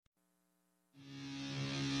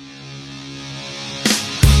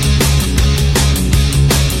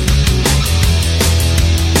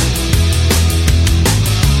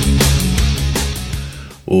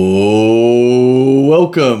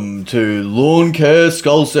welcome to Lawn Care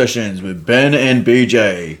Skull Sessions with Ben and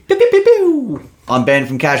BJ. Pew, pew, pew, pew. I'm Ben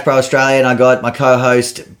from Cash Pro Australia, and I got my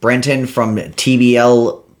co-host Brenton from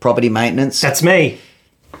TBL Property Maintenance. That's me.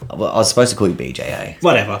 Well, I was supposed to call you BJA.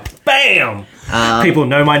 Whatever. Bam! People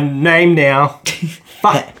know my name now.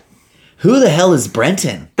 Fuck. Who the hell is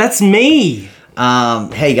Brenton? That's me. How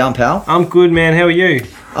you going, pal? I'm good, man. How are you?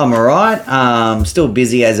 I'm alright. Still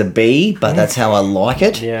busy as a bee, but that's how I like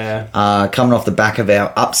it. Yeah. Coming off the back of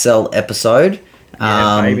our upsell episode.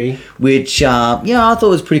 Yeah, baby. Which, I thought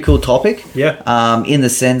was a pretty cool topic. Yeah. In the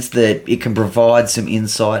sense that it can provide some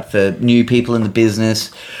insight for new people in the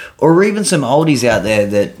business, or even some oldies out there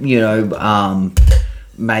that,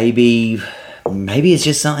 maybe it's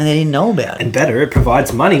just something they didn't know about. And better, it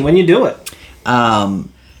provides money when you do it.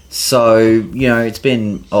 So, it's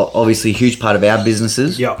been obviously a huge part of our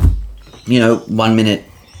businesses. Yep. 1 minute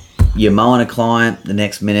you're mowing a client, the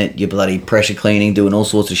next minute you're bloody pressure cleaning, doing all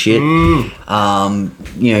sorts of shit.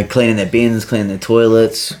 Cleaning their bins, cleaning their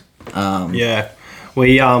toilets. Yeah.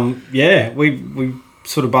 We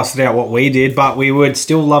sort of busted out what we did, but we would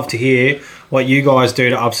still love to hear what you guys do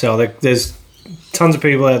to upsell. There's tons of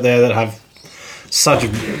people out there that have such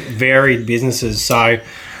varied businesses, so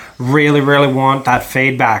really, really want that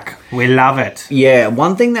feedback. We love it. Yeah,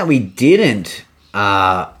 one thing that we didn't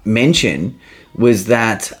mention was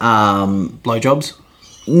that blowjobs.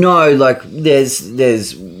 No, like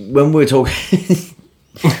there's when we were talking.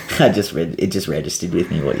 It just registered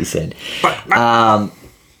with me what you said.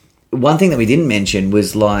 One thing that we didn't mention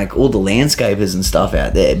was like all the landscapers and stuff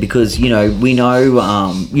out there, because we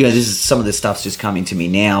know this is some of the stuff's just coming to me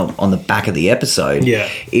now on the back of the episode. Yeah,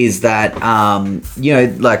 is that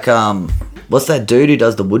what's that dude who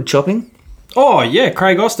does the wood chopping? Oh yeah,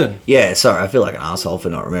 Craig Austin. Yeah, sorry, I feel like an asshole for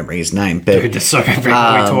not remembering his name. But dude, there's so many people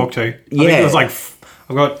we talk to. I think it was like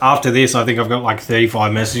after this, I think I've got like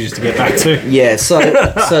 35 messages to get back to. Yeah, so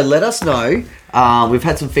let us know. We've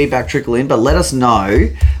had some feedback trickle in, but let us know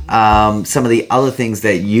some of the other things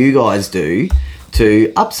that you guys do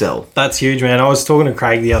to upsell. That's huge, man. I was talking to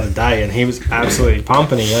Craig the other day, and he was absolutely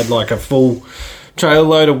pumping. He had like a full trailer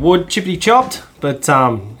load of wood chippity chopped, but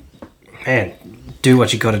man, do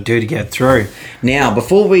what you got to do to get through. Now,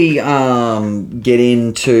 before we get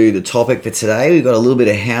into the topic for today, we've got a little bit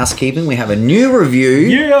of housekeeping. We have a new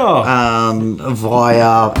review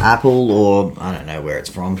via Apple, or I don't know where it's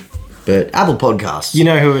from, but Apple Podcasts. You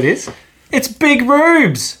know who it is? It's Big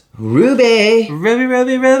Rubes. Ruby.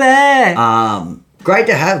 Great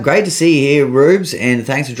to see you here, Rubes, and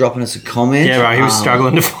thanks for dropping us a comment. Yeah, right. He was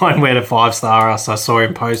struggling to find where to 5-star us. I saw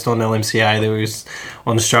him post on LMCA that he was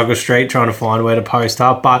on the struggle street trying to find where to post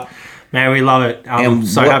up. But, man, we love it. I'm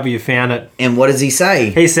so happy you found it. And what does he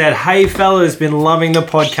say? He said, "Hey, fellas, been loving the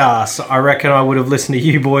podcast. I reckon I would have listened to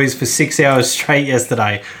you boys for 6 hours straight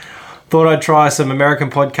yesterday. Thought I'd try some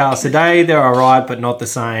American podcasts today. They're all right, but not the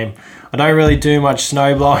same. I don't really do much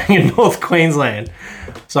snow blowing in North Queensland.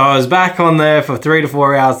 So I was back on there for 3 to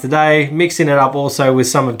 4 hours today, mixing it up also with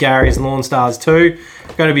some of Gary's Lawn Stars too.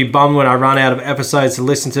 Going to be bummed when I run out of episodes to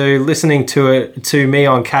listen to. Listening to me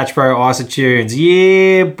on Catch Pro iTunes.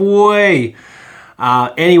 Yeah, boy.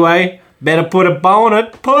 Anyway, better put a bow on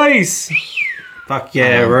it. Peace." Fuck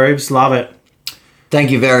yeah, Rubes. Love it.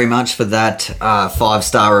 Thank you very much for that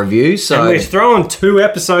 5-star review. So, and we're throwing 2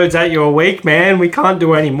 episodes at you a week, man. We can't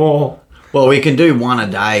do any more. Well, we can do 1 a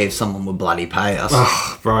day if someone would bloody pay us.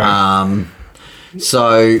 Oh, right.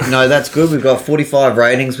 So, no, that's good. We've got 45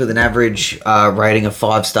 ratings with an average rating of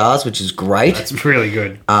 5 stars, which is great. That's really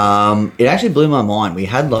good. It actually blew my mind. We're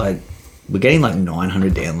getting like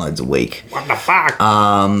 900 downloads a week. What the fuck?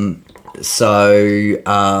 It's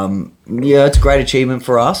a great achievement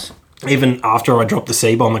for us. Even after I dropped the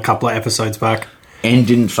C-bomb a couple of episodes back. And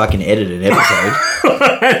didn't fucking edit an episode.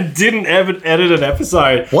 Didn't ever edit an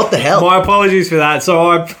episode. What the hell? My apologies for that.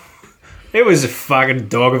 So it was a fucking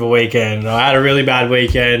dog of a weekend. I had a really bad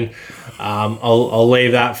weekend. I'll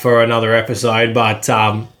leave that for another episode. But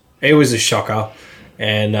it was a shocker.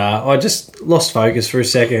 And I just lost focus for a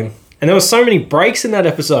second. And there were so many breaks in that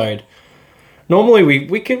episode. Normally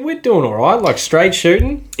we're doing all right, like straight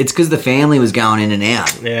shooting. It's because the family was going in and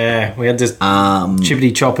out. Yeah, we had to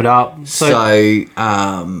chippity chop it up. So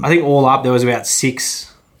I think all up there was about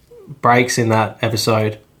 6 breaks in that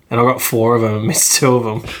episode, and I got 4 of them and missed 2 of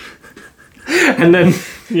them. And then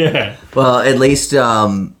yeah. Well, at least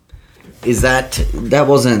is that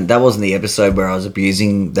wasn't the episode where I was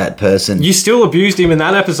abusing that person. You still abused him in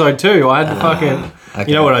that episode too. I had to fucking. Okay.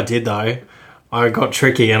 You know what I did though? I got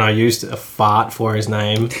tricky and I used a fart for his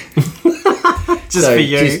name. Just for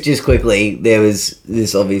you. Just quickly, there was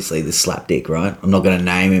this obviously the slapdick, right? I'm not going to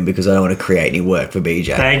name him because I don't want to create any work for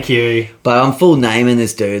BJ. Thank you. But I'm full naming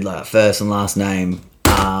this dude, like first and last name.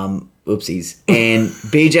 Oopsies. And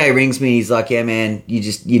BJ rings me. He's like, "Yeah, man,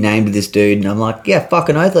 you named this dude." And I'm like, "Yeah,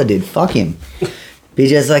 fucking oath I did. Fuck him."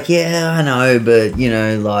 BJ's like, "Yeah, I know, but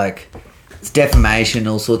like it's defamation,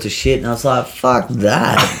 all sorts of shit." And I was like, "Fuck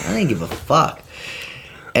that. I didn't give a fuck."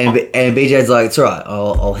 And BJ's like, "It's all right.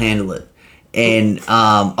 I'll handle it." And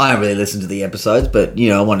I don't really listen to the episodes, but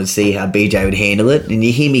I wanted to see how BJ would handle it. And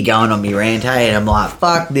you hear me going on my rant, hey, and I'm like,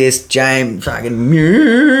 "Fuck this, James, fucking."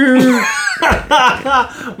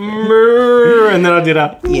 And then I did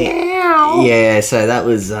a yeah. So that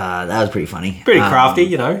was pretty funny. pretty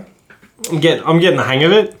crafty, I'm getting the hang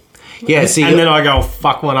of it. Yeah. See, and then I go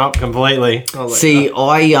fuck one up completely. See,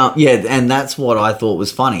 and that's what I thought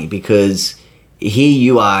was funny because here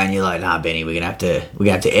you are, and you're like, "Nah, Benny, we're gonna have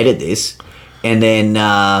to edit this," and then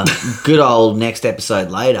good old next episode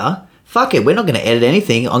later, fuck it, we're not gonna edit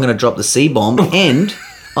anything. I'm gonna drop the C bomb, and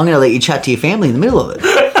I'm gonna let you chat to your family in the middle of it.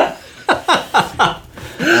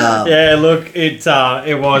 Yeah, look, it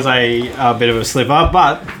was a bit of a slip up,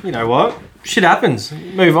 but you know what? Shit happens.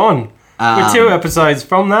 Move on. We're 2 episodes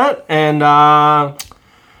from that, and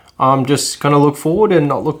I'm just gonna look forward and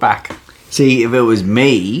not look back. See, if it was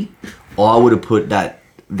me, I would have put that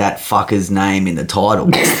fucker's name in the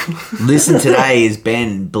title. Listen today as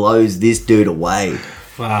Ben blows this dude away.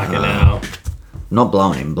 Fucking hell. Not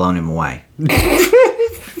blowing him away.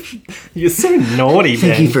 You're so naughty,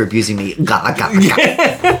 Ben. Thank you for abusing me.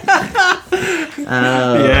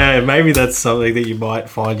 Yeah, maybe that's something that you might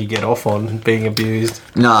find you get off on, being abused.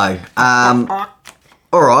 No.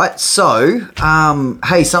 All right. So,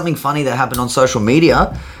 hey, something funny that happened on social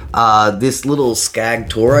media. This little Skag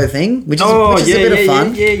Toro thing, which is a bit of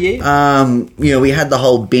fun. Yeah. We had the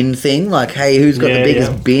whole bin thing, like, hey, who's got the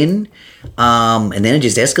biggest bin? And then it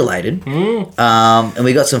just escalated. And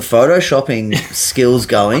we got some photoshopping skills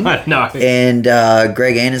going. I know. And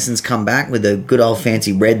Greg Anderson's come back with a good old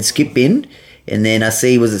fancy red skip bin. And then I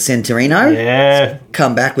see, was it Centurino? Yeah.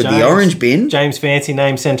 Come back with the orange bin. James fancy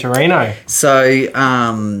name Centurino. So,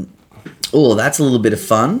 that's a little bit of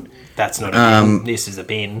fun. That's not a bin. This is a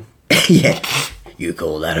bin. Yeah. You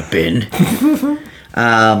call that a bin.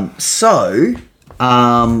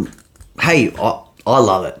 Hey, I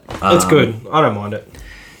love it. It's good. I don't mind it.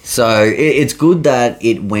 So it's good that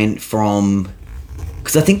it went from,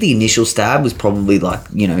 because I think the initial stab was probably like,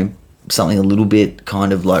 something a little bit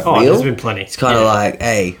kind of like real. There's been plenty. It's kind of like,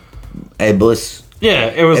 hey, boss. Yeah,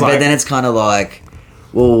 it was but then it's kind of like,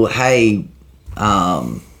 well, hey,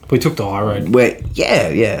 we took the high road.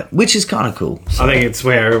 Yeah, which is kind of cool. So, I think it's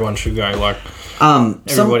where everyone should go. Like,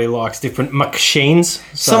 everybody likes different machines.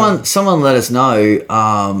 So. Someone let us know.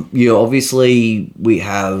 Obviously we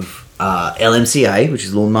have LMCA, which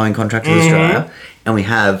is Lawn Mowing Contractors Australia, and we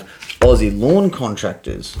have Aussie Lawn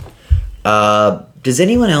Contractors. Does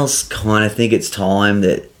anyone else kind of think it's time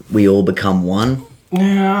that we all become one?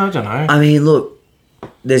 Yeah, I don't know. I mean, look,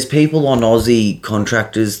 there's people on Aussie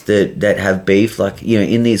contractors that have beef. Like,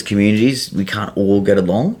 in these communities, we can't all get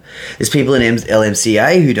along. There's people in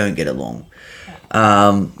LMCA who don't get along.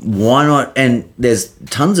 Why not? And there's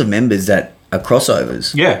tons of members that are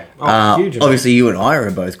crossovers. Yeah. Huge. Obviously, you and I are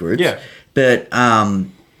in both groups. Yeah. But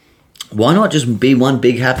why not just be one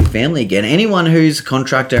big happy family again? Anyone who's a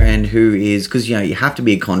contractor and who is, because you have to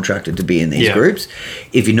be a contractor to be in these groups.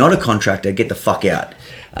 If you're not a contractor, get the fuck out.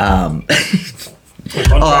 I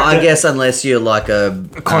guess unless you're like a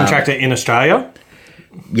contractor in Australia.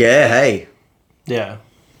 Yeah. Hey. Yeah.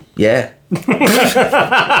 Yeah.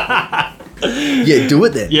 Yeah. Do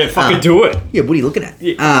it then. Yeah. Fucking do it. Yeah. What are you looking at?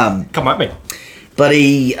 Yeah. Come at me. But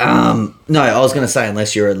no, I was going to say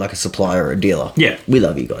unless you're like a supplier or a dealer. Yeah. We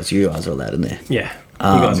love you guys. You guys are allowed in there. Yeah. You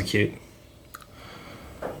guys are cute.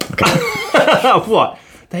 Okay. What?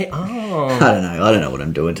 They are. I don't know what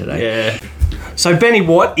I'm doing today. Yeah. So, Benny,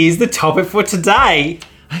 what is the topic for today?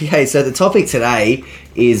 Okay, so the topic today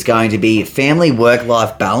is going to be family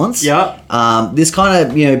work-life balance. Yeah. This kind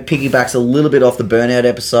of, piggybacks a little bit off the burnout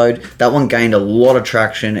episode. That one gained a lot of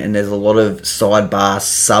traction, and there's a lot of sidebar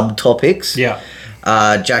subtopics. Yeah.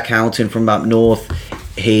 Jack Hamilton from up north,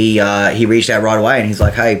 he reached out right away, and he's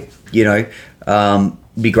like, hey,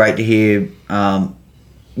 be great to hear,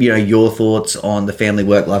 your thoughts on the family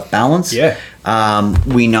work-life balance. Yeah.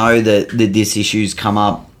 We know that this issue's come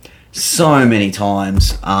up so many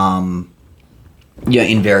times,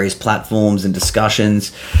 in various platforms and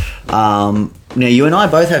discussions. Now, you and I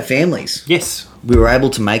both have families. Yes. We were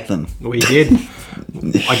able to make them. We did.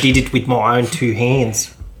 I did it with my own 2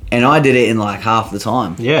 hands. And I did it in like half the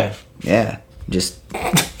time. Yeah. Yeah. Just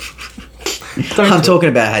I'm talking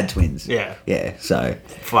about had twins. Yeah. Yeah. So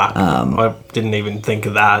Fuck. I didn't even think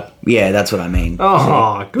of that. yeah, that's what I mean.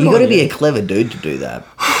 Oh, good. You got to on be a clever dude to do that.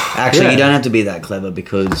 Actually, Yeah. you don't have to be that clever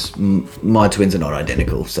because my twins are not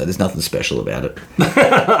identical, so there's nothing special about it.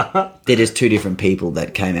 They're just two different people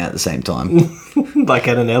that came out at the same time. Like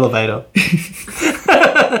at an elevator.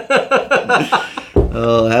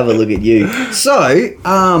 Oh, have a look at you. So,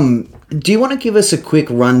 do you want to give us a quick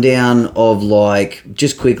rundown of, like,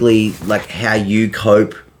 just quickly, like, how you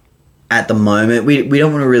cope at the moment? We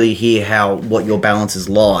don't want to really hear what your balance is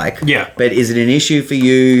like. Yeah. But is it an issue for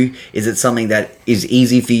you? Is it something that is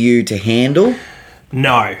easy for you to handle?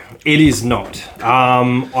 No, it is not.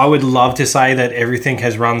 I would love to say that everything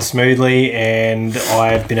has run smoothly and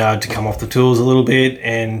I've been able to come off the tools a little bit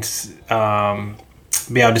and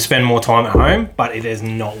be able to spend more time at home, but it has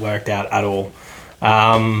not worked out at all.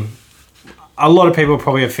 A lot of people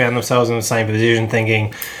probably have found themselves in the same position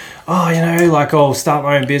thinking, oh, you know, like I'll start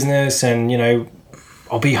my own business and, you know,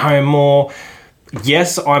 I'll be home more.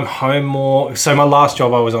 Yes, I'm home more. So my last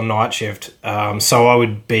job, I was on night shift. So I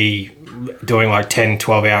would be doing like 10,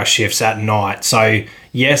 12-hour shifts at night. So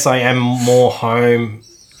yes, I am more home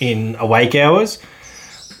in awake hours,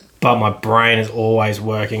 but my brain is always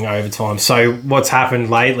working overtime. So what's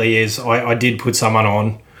happened lately is I did put someone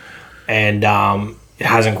on and it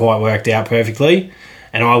hasn't quite worked out perfectly.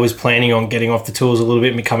 And I was planning on getting off the tools a little bit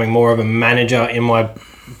and becoming more of a manager in my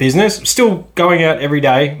business. Still going out every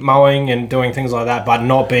day, mowing and doing things like that, but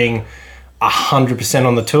not being 100%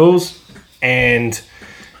 on the tools. And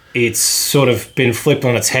it's sort of been flipped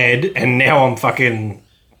on its head. And now I'm fucking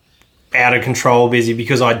out of control busy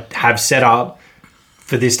because I have set up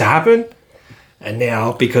for this to happen. And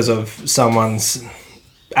now because of someone's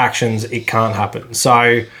actions, it can't happen.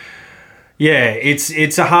 So yeah,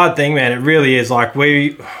 it's a hard thing, man. It really is. Like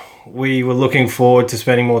we were looking forward to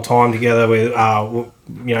spending more time together with,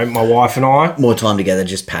 you know, my wife and I. More time together,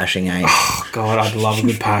 just pashing, eh? Oh, God, I'd love a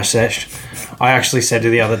good pash sesh. I actually said to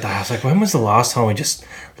the other day, I was like, when was the last time we just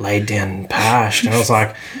laid down and pashed? And I was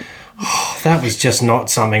like, oh, that was just not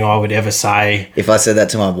something I would ever say. If I said that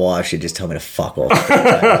to my wife, she'd just tell me to fuck off.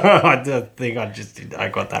 I don't think I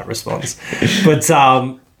got that response. But,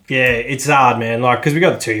 yeah, it's hard, man. Like, because we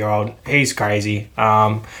got the 2-year-old. He's crazy.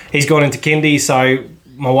 He's gone into kindy, so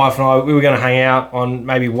my wife and I, we were going to hang out on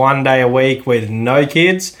maybe one day a week with no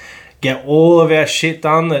kids, get all of our shit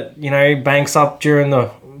done that, you know, banks up during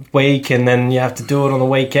the week, and then you have to do it on the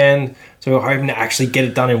weekend. So we were hoping to actually get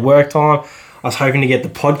it done in work time. I was hoping to get the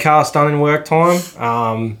podcast done in work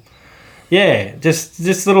time. Yeah,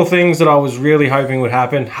 just little things that I was really hoping would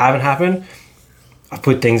happen haven't happened. I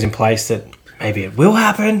put things in place that maybe it will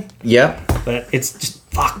happen. Yeah. But it's just,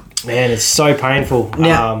 fuck, man, it's so painful.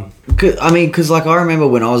 Now, I mean, because like I remember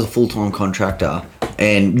when I was a full-time contractor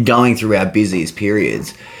and going through our busiest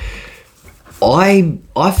periods, I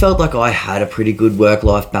felt like I had a pretty good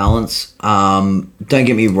work-life balance. Don't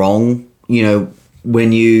get me wrong, you know,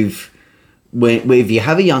 if you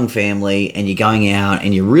have a young family and you're going out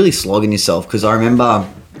and you're really slogging yourself, because I remember,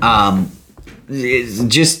 I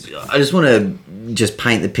just want to just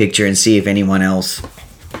paint the picture and see if anyone else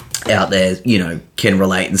out there, you know, can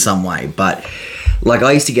relate in some way. But like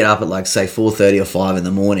I used to get up at like say 4:30 or 5 in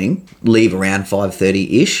the morning, leave around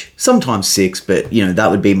 5:30-ish, sometimes 6, but you know,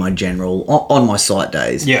 that would be my general on my site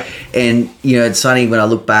days. Yeah. And you know, it's funny when I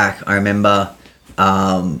look back, I remember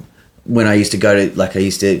when I used to I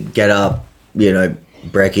used to get up, you know,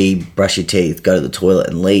 brekkie, brush your teeth, go to the toilet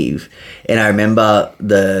and leave. And I remember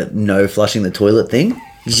the no flushing the toilet thing.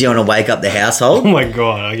 Because you want to wake up the household. Oh my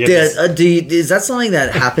God. I get this. Is that something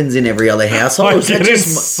that happens in every other household? I Or is that get in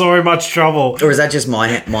just so much trouble. or is that just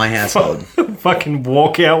my household? Fucking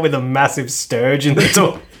walk out with a massive sturge in the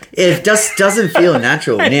door. It just doesn't feel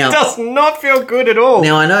natural. It does not feel good at all.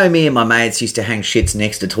 Now, I know me and my mates used to hang shits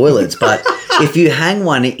next to toilets, but if you hang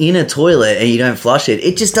one in a toilet and you don't flush it,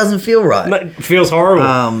 it just doesn't feel right. It feels horrible.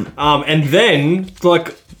 And then,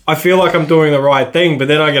 like, I feel like I'm doing the right thing, but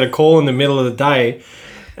then I get a call in the middle of the day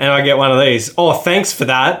and I get one of these. Oh, thanks for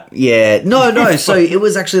that. Yeah. No. So it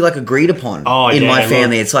was actually like agreed upon in my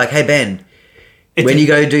family. It's like, hey, Ben, when you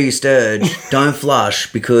go do your sturge, don't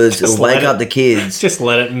flush because it'll wake up the kids. Just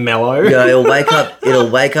let it mellow. You know, it'll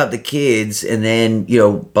wake up the kids, and then, you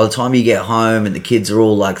know, by the time you get home and the kids are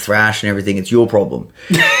all like thrashed and everything, it's your problem.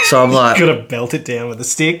 So I'm like, Gotta belt it down with a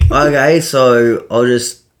stick. okay, so I'll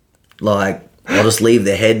just leave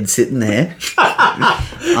the head sitting there.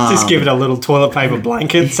 Just give it a little toilet paper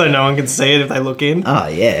blanket so no one can see it if they look in. Oh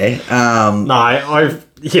yeah. No,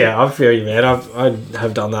 I feel you, man. I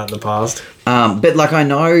have done that in the past. But like I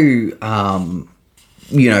know,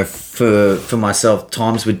 for myself,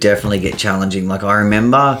 times would definitely get challenging. Like, I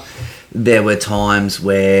remember there were times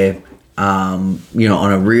where, on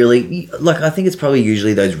a really, like, I think it's probably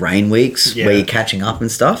usually those rain weeks where you're catching up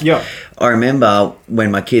and stuff. Yeah. I remember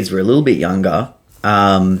when my kids were a little bit younger,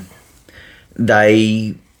 they,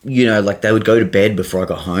 they would go to bed before I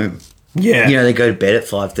got home. Yeah. They go to bed at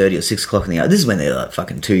 5:30 or 6 o'clock in the hour. This is when they're like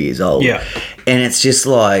fucking 2 years old. Yeah. And it's just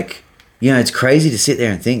like, it's crazy to sit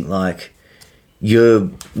there and think like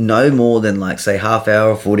you're no more than like, say, half hour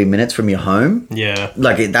or 40 minutes from your home. Yeah.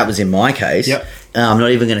 Like that was in my case. Yep. I'm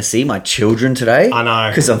not even going to see my children today. I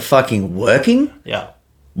know. Because I'm fucking working. Yeah.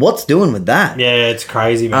 What's doing with that? Yeah, it's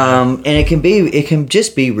crazy, man. And it can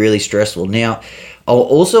just be really stressful. Now, I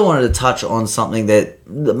also wanted to touch on something that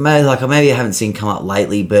maybe I haven't seen come up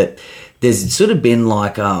lately, but there's sort of been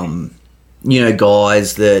like, guys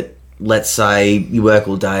that, let's say you work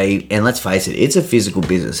all day, and let's face it, it's a physical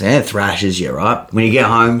business and it thrashes you, right? When you get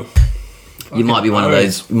home, you might be one of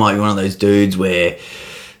those dudes where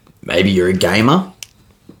maybe you're a gamer.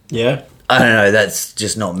 Yeah. I don't know, that's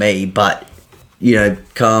just not me, but you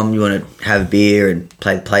want to have a beer and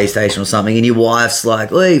play the PlayStation or something, and your wife's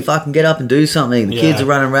like, "Oi, fucking get up and do something. The kids are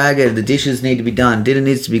running ragged. The dishes need to be done. Dinner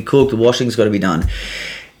needs to be cooked. The washing's got to be done."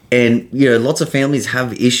 And lots of families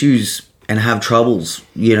have issues and have troubles,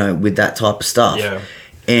 with that type of stuff. Yeah.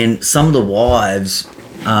 And some of the wives,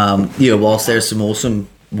 whilst there's some awesome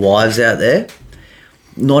wives out there,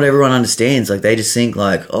 not everyone understands. Like, they just think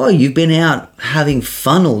like, oh, you've been out having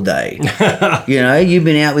fun all day. You've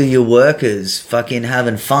been out with your workers fucking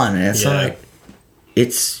having fun. And it's like,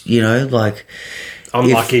 it's, like... I'm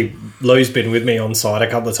lucky. Lou's been with me on site a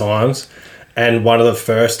couple of times. And one of the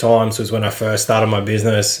first times was when I first started my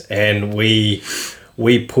business, and we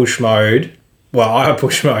push mode. Well, I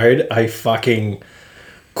push mode a fucking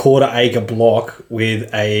quarter-acre block with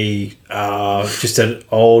a just an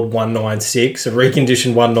old 196, a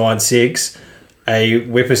reconditioned 196, a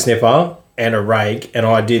whippersnipper, and a rake, and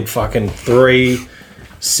I did fucking 3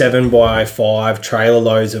 7x5 trailer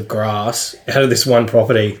loads of grass out of this one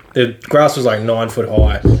property. The grass was like 9 foot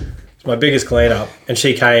high. It's my biggest cleanup, and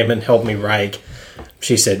she came and helped me rake.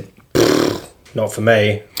 She said, "Not for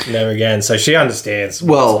me, never again." So she understands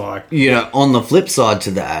what it's like. On the flip side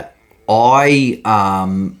to that, I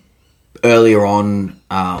earlier on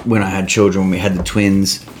when I had children, we had the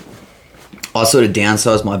twins, I sort of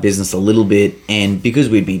downsized my business a little bit, and because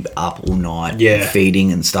we'd be up all night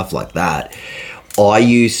feeding and stuff like that, I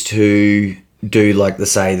used to do like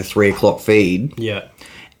the 3 o'clock feed. Yeah.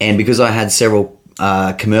 And because I had several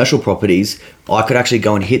commercial properties, I could actually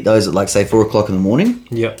go and hit those at 4 o'clock in the morning.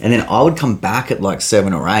 Yeah. And then I would come back at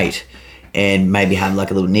 7 or 8 and maybe have a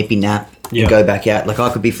little nippy nap and go back out. I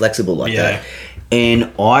could be flexible like that.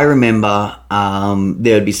 And I remember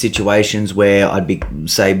there would be situations where I'd be,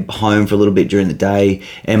 say, home for a little bit during the day,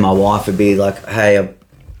 and my wife would be like, "Hey, I've,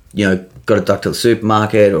 got to duck to the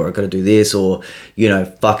supermarket, or I've got to do this, or,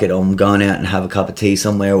 fuck it, I'm going out and have a cup of tea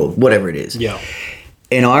somewhere," or whatever it is. Yeah.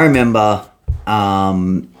 And I remember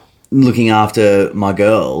looking after my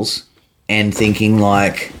girls and thinking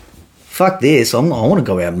fuck this, I want to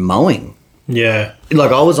go out mowing. Yeah.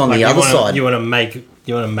 I was on the other side. You want to make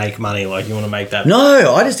money, you want to make that.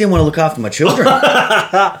 No, I just didn't want to look after my children.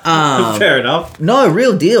 Fair enough. No,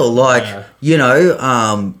 real deal. I'm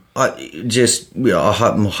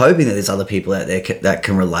hoping that there's other people out there that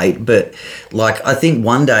can relate. But I think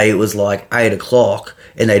one day it was 8 o'clock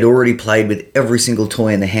and they'd already played with every single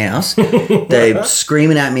toy in the house. They're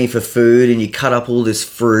screaming at me for food, and you cut up all this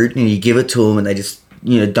fruit and you give it to them, and they just,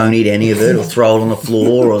 don't eat any of it, or throw it on the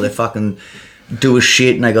floor, or they fucking do a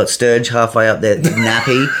shit and they got sturge halfway up their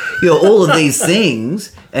nappy. All of these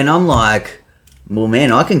things. And I'm like, well,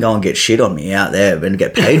 man, I can go and get shit on me out there and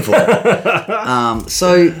get paid for it.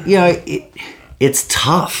 It's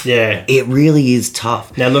tough. Yeah. It really is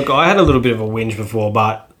tough. Now, look, I had a little bit of a whinge before,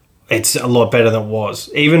 but it's a lot better than it was.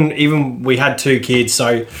 Even we had 2 kids,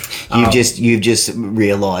 so you've just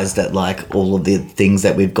realised that all of the things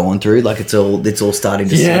that we've gone through, it's all starting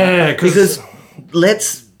to because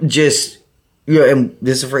let's just and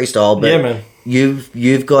this is a freestyle, but man.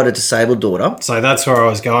 You've got a disabled daughter. So that's where I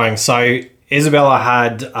was going. So Isabella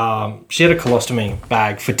had she had a colostomy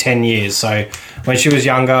bag for 10 years. So when she was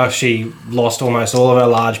younger, she lost almost all of her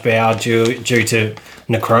large bowel due to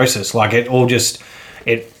necrosis.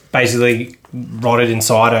 It basically rotted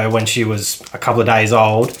inside her when she was a couple of days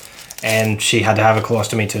old, and she had to have a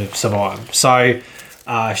colostomy to survive. So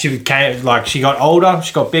she became she got older,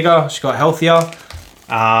 she got bigger, she got healthier,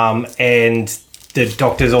 and the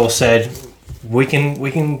doctors all said we can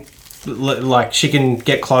she can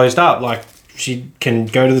get closed up. she can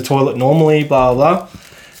go to the toilet normally, blah, blah, blah.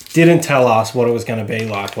 Didn't tell us what it was going to be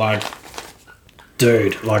like. Like,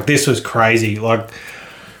 dude, like, this was crazy. Like,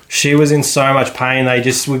 she was in so much pain. They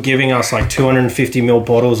just were giving us like 250ml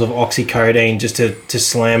bottles of oxycodone just to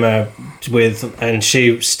slam her with, and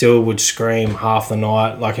she still would scream half the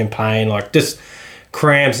night, like in pain, like just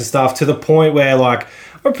cramps and stuff, to the point where, like,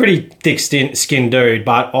 I'm a pretty thick-skinned dude,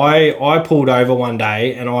 but I pulled over one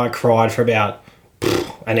day and I cried for about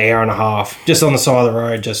an hour and a half just on the side of the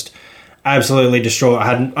road, just absolutely distraught.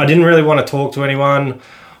 I didn't really want to talk to anyone.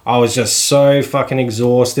 I was just so fucking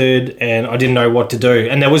exhausted and I didn't know what to do.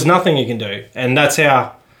 And there was nothing you can do. And that's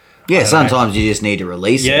how... Yeah, sometimes you just need to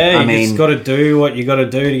release it. Yeah, you just got to do what you got to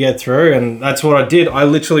do to get through. And that's what I did. I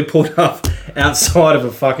literally pulled up outside of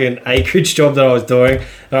a fucking acreage job that I was doing.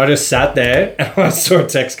 And I just sat there and I saw a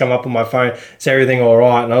text come up on my phone. Is everything all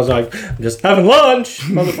right? And I was like, I'm just having lunch,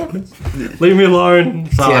 motherfuckers. Leave me alone.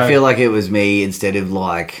 So, see, I feel like it was me, instead of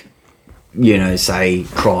like... you know, say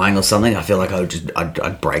crying or something, I feel like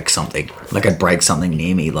I'd break something. Like I'd break something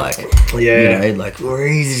near me, like, yeah, you know, like,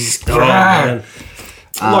 man.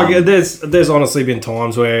 Like there's honestly been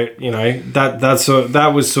times where, you know,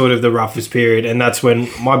 that was sort of the roughest period, and that's when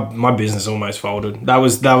my business almost folded. That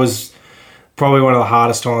was probably one of the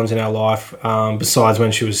hardest times in our life, besides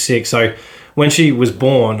when she was sick. So when she was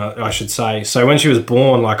born, I should say. So when she was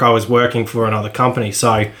born, like, I was working for another company,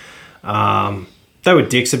 so they were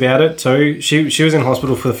dicks about it too. She was in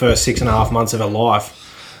hospital for the first 6.5 months of her life.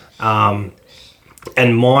 And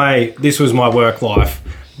this was my work-life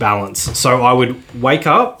balance. So I would wake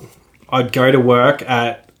up, I'd go to work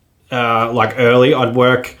at, like, early. I'd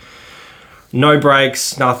work no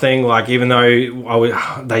breaks, nothing. Like, even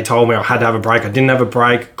though they told me I had to have a break, I didn't have a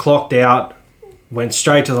break. Clocked out, went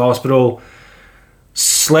straight to the hospital,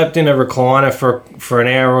 slept in a recliner for an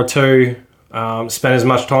hour or two, spent as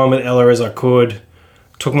much time with Ella as I could.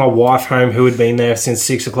 Took my wife home, who had been there since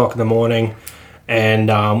 6 o'clock in the morning,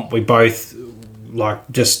 and we both,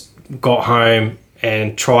 like, just got home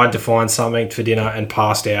and tried to find something for dinner and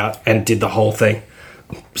passed out and did the whole thing.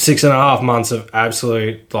 6.5 months of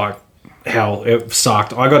absolute, like, hell. It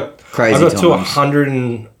sucked. I got to 100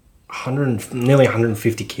 nearly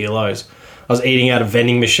 150 kilos. I was eating out of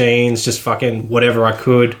vending machines, just fucking whatever I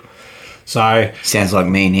could. So sounds like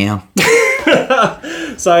me now.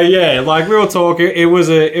 So yeah, like, real talk, it was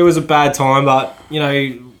a bad time, but, you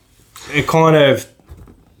know, it kind of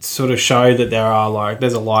sort of showed that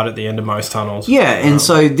there's a light at the end of most tunnels. Yeah, and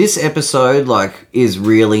so this episode, like, is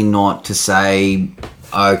really not to say,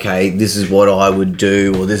 okay, this is what I would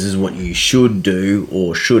do, or this is what you should do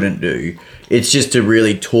or shouldn't do. It's just to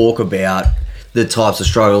really talk about the types of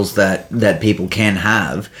struggles that people can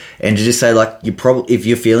have, and to just say, like, if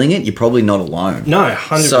you're feeling it, you're probably not alone. No,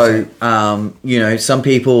 100%. So, you know, some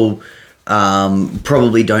people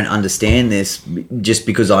probably don't understand this just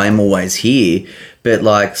because I am always here, but,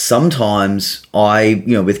 like, sometimes you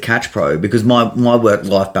know, with Catch Pro, because my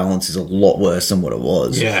work-life balance is a lot worse than what it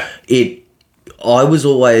was. Yeah. I was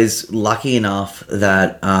always lucky enough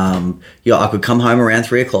that, I could come home around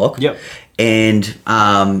 3 o'clock. Yep. And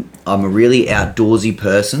I'm a really outdoorsy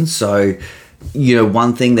person, so, you know,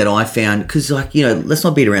 one thing that I found, because, like, you know, let's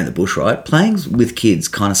not beat around the bush, right? Playing with kids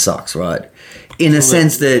kind of sucks, right? In the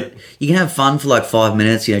sense that you can have fun for like 5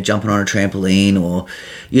 minutes, you know, jumping on a trampoline, or,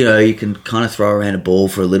 you know, you can kind of throw around a ball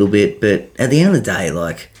for a little bit, but at the end of the day,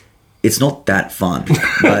 like, it's not that fun.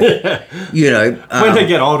 Like, you know, when they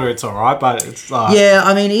get older, it's all right, but it's like... Yeah,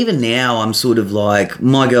 I mean, even now, I'm sort of like,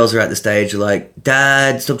 my girls are at the stage of like,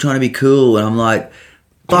 Dad, stop trying to be cool. And I'm like,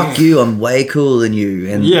 fuck you, I'm way cooler than you.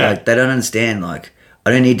 And like, they don't understand, like, I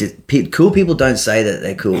don't need to... Cool people don't say that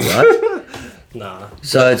they're cool, right? Nah.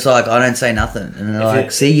 So it's like, I don't say nothing. And they're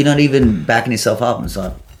like, see, you're not even backing yourself up. And it's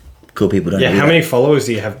like, cool people don't do how many followers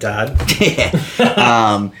do you have, Dad?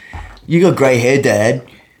 Yeah. You got grey hair, Dad.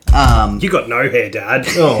 You got no hair, Dad.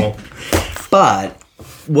 Oh. But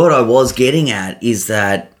what I was getting at is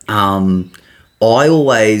that I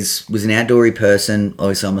always was an outdoorsy person.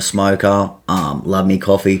 Obviously, I'm a smoker. Love me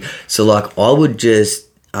coffee. So, like, I would just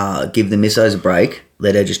give the missos a break,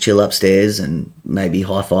 let her just chill upstairs and maybe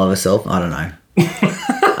high-five herself. I don't know.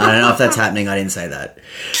 I don't know if that's happening. I didn't say that.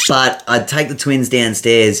 But I'd take the twins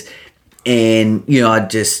downstairs and, you know, I'd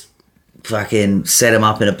just fucking set them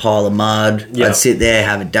up in a pile of mud. Yep. I'd sit there,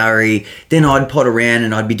 have a durry. Then I'd pot around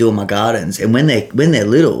and I'd be doing my gardens. And when they're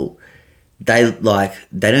little, they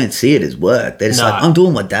don't see it as work. They're just like, I'm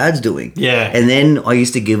doing what Dad's doing. Yeah. And then I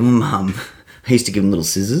used to give them I used to give him little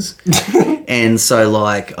scissors. And so,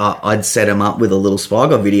 like, I'd set him up with a little spy. I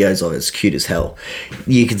got videos of it. It's cute as hell.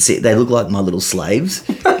 You can see, they look like my little slaves.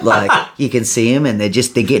 Like, you can see them and they're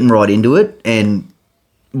getting right into it. And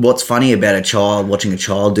what's funny about watching a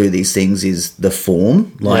child do these things is the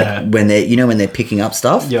form. Like, when they're picking up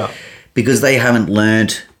stuff. Yeah. Because they haven't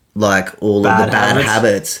learnt, like, all of the bad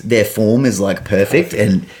habits. Their form is, like, perfect.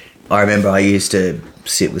 And I remember I used to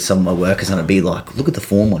sit with some of my workers and I'd be like, look at the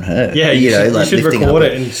form on her. Yeah, you should record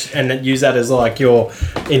it and use that as like your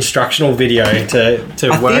instructional video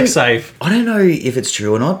to work safe. I don't know if it's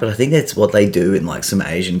true or not, but I think that's what they do in like some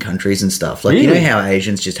Asian countries and stuff. Like, you know how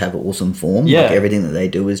Asians just have awesome form? Yeah. Like everything that they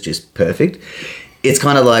do is just perfect. It's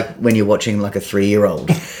kind of like when you're watching like a 3-year-old.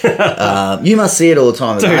 You must see it all the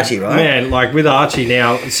time with Archie, right? Man, like with Archie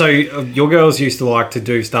now. So your girls used to like to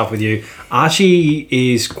do stuff with you. Archie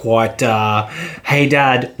is quite, hey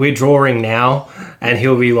dad, we're drawing now. And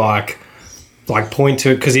he'll be like point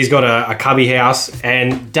to it because he's got a cubby house.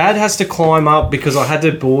 And dad has to climb up because I had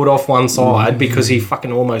to board off one side because he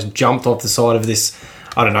fucking almost jumped off the side of this,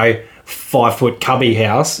 I don't know, 5-foot cubby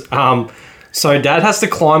house. So dad has to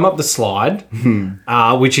climb up the slide,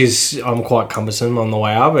 which is quite cumbersome on the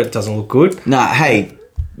way up. It doesn't look good. No, hey,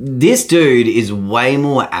 this dude is way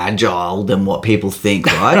more agile than what people think,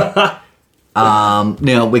 right?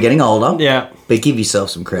 Now, we're getting older. Yeah. But give yourself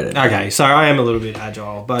some credit. Okay, so I am a little bit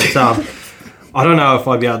agile, but I don't know if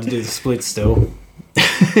I'd be able to do the splits still.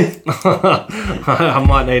 I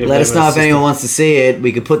might need a Let bit us of know if assistance. anyone wants to see it.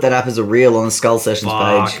 We could put that up as a reel on the Skull Sessions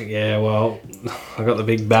page. Yeah, well, I got the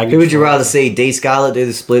big bag. Who would you rather see, D Scarlett do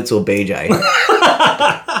the splits or BJ?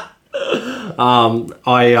 I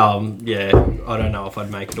don't know if I'd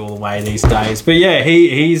make it all the way these days. But yeah,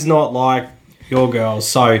 he's not like your girls.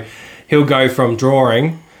 So he'll go from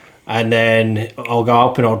drawing and then I'll go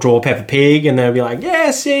up and I'll draw Peppa Pig and they'll be like,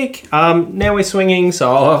 yeah, sick. Now we're swinging.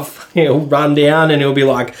 So he'll run down and he'll be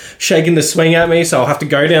like shaking the swing at me. So I'll have to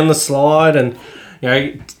go down the slide and, you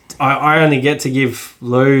know, I only get to give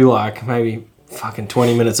Lou like maybe fucking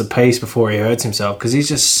 20 minutes a piece before he hurts himself because he's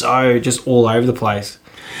just all over the place.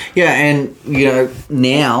 Yeah, and, you know,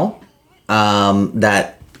 now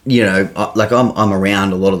that, you know, like I'm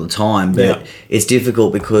around a lot of the time, but it's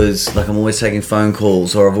difficult because, like, I'm always taking phone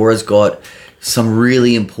calls or I've always got some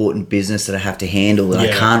really important business that I have to handle and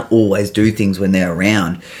I can't always do things when they're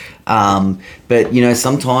around. But, you know,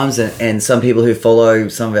 sometimes, and some people who follow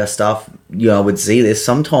some of our stuff, you know, would see this,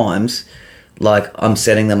 sometimes, like, I'm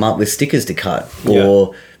setting them up with stickers to cut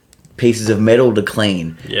or pieces of metal to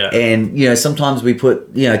clean. Yeah. And, you know, sometimes we put,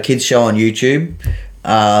 you know, kids show on YouTube,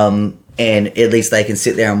 and at least they can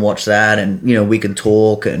sit there and watch that and, you know, we can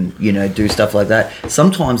talk and, you know, do stuff like that.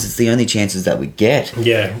 Sometimes it's the only chances that we get.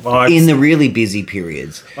 Yeah. In the really busy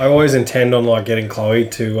periods. I always intend on, like, getting Chloe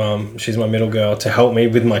to, she's my middle girl, to help me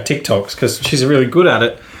with my TikToks because she's really good at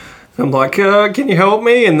it. I'm like, can you help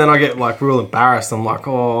me? And then I get, like, real embarrassed. I'm like,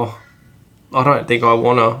 oh, I don't think I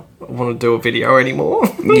want to do a video anymore.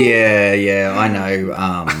 Yeah, I know.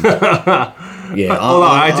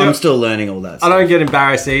 I'm still learning all that stuff. I don't get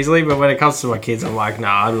embarrassed easily, but when it comes to my kids, I'm like,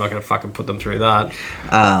 nah, I'm not going to fucking put them through that.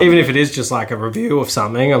 Even if it is just like a review of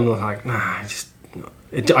something, I'm like, nah,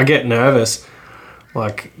 I get nervous.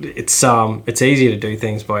 Like, it's easier to do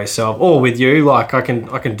things by yourself or with you. Like, I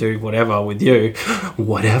can do whatever with you,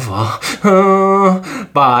 whatever.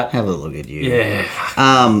 But have a look at you. Yeah,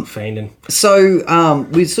 fiending. So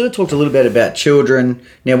we sort of talked a little bit about children.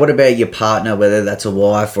 Now, what about your partner? Whether that's a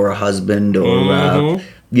wife or a husband or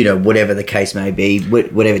you know, whatever the case may be,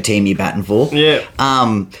 whatever team you're batting for. Yeah.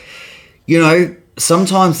 You know,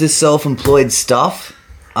 sometimes this self-employed stuff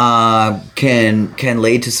can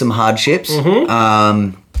lead to some hardships.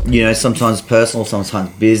 You know, sometimes personal, sometimes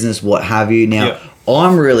business, what have you. Now,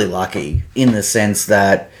 I'm really lucky in the sense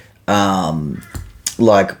that,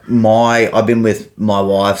 like, I've been with my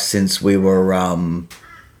wife since we were,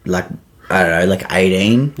 like, I don't know, like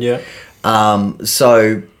 18. Yeah.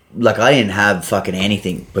 So, like, I didn't have fucking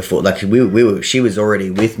anything before. Like, she was already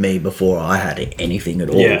with me before I had anything at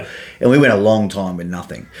all. Yeah. And we went a long time with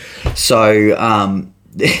nothing. So,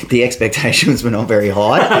 the expectations were not very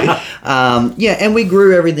high. And we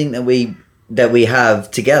grew everything that we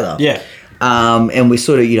have together. Yeah. And we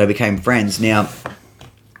sort of, you know, became friends. Now,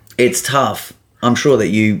 it's tough. I'm sure that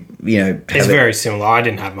you know... It's very similar. I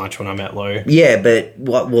didn't have much when I met Lou. Yeah, but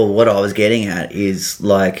what I was getting at is,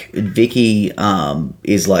 like, Vicky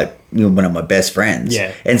is, like, you know, one of my best friends.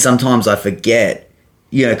 Yeah. And sometimes I forget,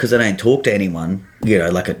 you know, because I don't talk to anyone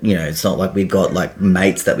it's not like we've got like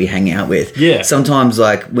mates that we hang out with. Yeah. Sometimes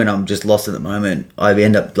like when I'm just lost at the moment, I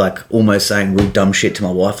end up like almost saying real dumb shit to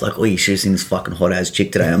my wife, like, "Oh, you should have seen this fucking hot ass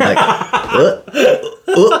chick today." I'm like,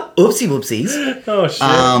 oopsie whoopsies. Oh shit.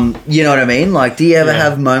 You know what I mean? Like, do you ever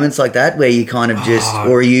have moments like that where you kind of just,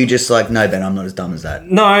 or are you just like, "No, Ben, I'm not as dumb as that."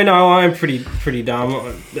 No, I'm pretty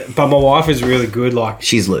dumb. But my wife is really good. Like,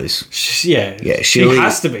 She's loose. she She'll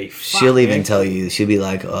has to be. She'll even tell you. She'll be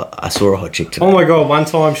like, "Oh, I saw a hot chick today." Oh my god! One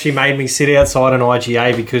time she made me sit outside an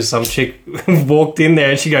IGA because some chick walked in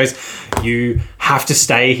there and she goes, "You have to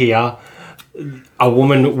stay here." A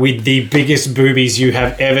woman with the biggest boobies you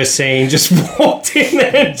have ever seen just walked in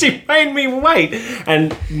there and she made me wait.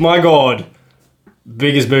 And my god,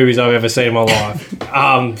 biggest boobies I've ever seen in my life.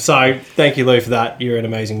 So thank you, Lou, for that. You're an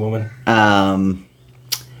amazing woman.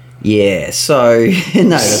 Yeah. So no,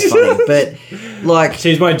 that's funny, but like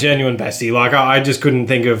she's my genuine bestie. Like I just couldn't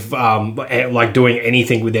think of like doing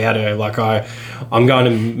anything without her. Like I'm going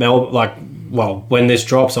to Melbourne. Like, well, when this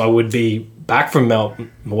drops, I would be back from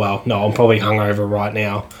Melbourne. Well, no, I'm probably hungover right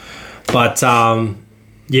now. But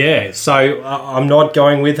yeah, so I'm not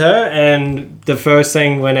going with her. And the first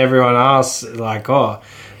thing when everyone asks, like, "Oh,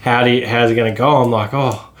 how's it going to go?" I'm like,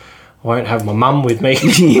 "Oh, I won't have my mum with me."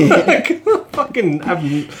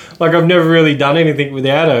 I've never really done anything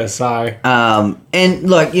without her. So and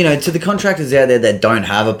like, to the contractors out there that don't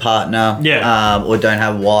have a partner, or don't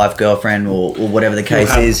have a wife, girlfriend, or whatever the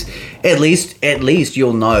case is, at least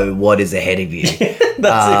you'll know what is ahead of you.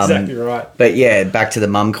 That's exactly right. But yeah, back to the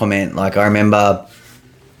mum comment. Like, I remember,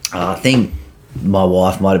 I think my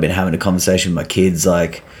wife might have been having a conversation with my kids,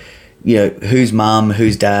 like, who's mum,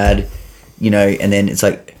 who's dad, and then it's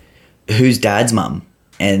like, who's dad's mum?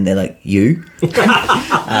 And they're like, "You?" They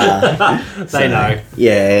know.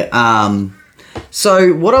 Yeah.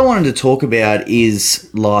 So what I wanted to talk about is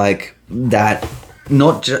like that,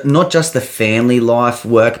 not just the family life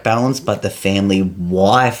work balance, but the family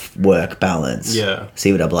wife work balance. Yeah.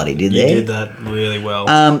 See what I bloody did You there? did that really well.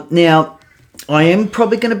 Now, I am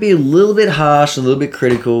probably going to be a little bit harsh, a little bit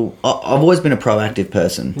critical. I've always been a proactive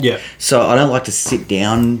person. Yeah. So I don't like to sit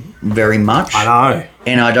down very much. I know.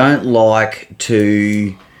 And I don't like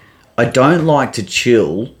to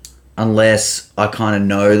chill unless I kind of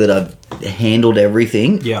know that I've handled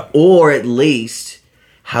everything. Yeah. Or at least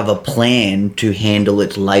have a plan to handle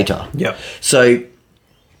it later. Yeah. So,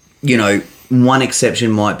 one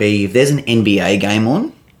exception might be if there's an NBA game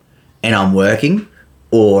on and I'm working,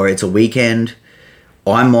 or it's a weekend,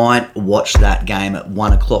 I might watch that game at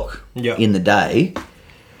 1 o'clock in the day.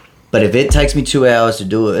 But if it takes me 2 hours to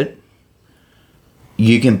do it,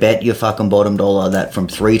 you can bet your fucking bottom dollar that from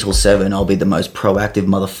 3 till 7, I'll be the most proactive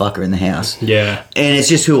motherfucker in the house. Yeah. And it's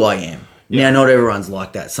just who I am. Yeah. Now, not everyone's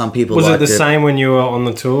like that. Some people Was it the same when you were on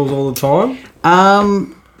the tools all the time?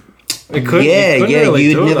 You'd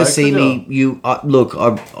never see me. Look,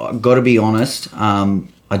 I got to be honest.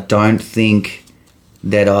 I don't think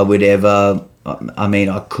that I would ever. I mean,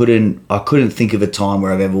 I couldn't think of a time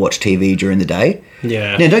where I've ever watched TV during the day.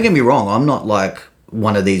 Yeah. Now, don't get me wrong. I'm not like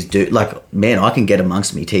one of these dudes. Like, man, I can get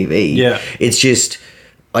amongst me TV. Yeah. It's just,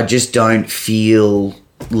 I just don't feel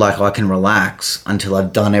like I can relax until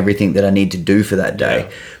I've done everything that I need to do for that day.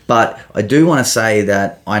 Yeah. But I do want to say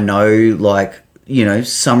that I know, like,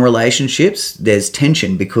 some relationships, there's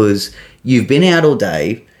tension because you've been out all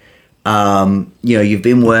day. You've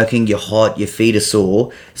been working, you're hot, your feet are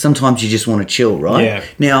sore. Sometimes you just want to chill, right? Yeah.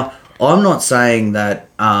 Now, I'm not saying that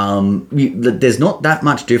that there's not that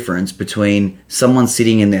much difference between someone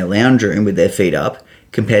sitting in their lounge room with their feet up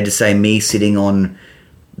compared to, say, me sitting on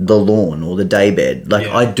the lawn or the daybed. Like,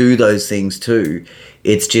 I do those things too.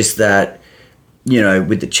 It's just that,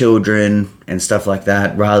 with the children and stuff like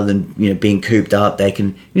that, rather than, being cooped up, they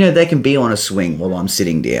can be on a swing while I'm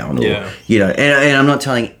sitting down. Or, and I'm not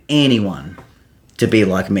telling anyone to be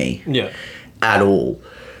like me at all.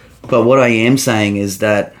 But what I am saying is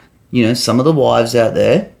that, some of the wives out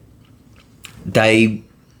there,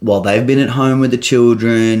 while they've been at home with the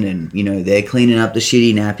children and, they're cleaning up the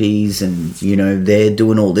shitty nappies and, they're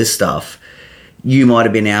doing all this stuff, you might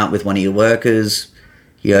have been out with one of your workers.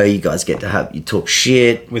 You guys get to you talk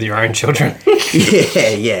shit. With your own children.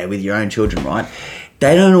 yeah, with your own children, right?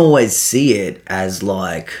 They don't always see it as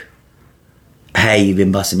like, hey, you've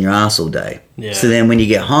been busting your ass all day. Yeah. So then when you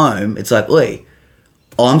get home, it's like, oi,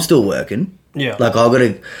 I'm still working. Yeah. Like, I've got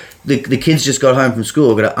to, the kids just got home from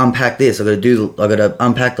school. I've got to unpack this. I've got to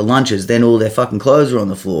unpack the lunches. Then all their fucking clothes are on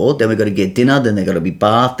the floor. Then we've got to get dinner. Then they've got to be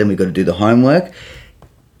bathed. Then we've got to do the homework.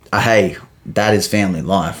 Hey, that is family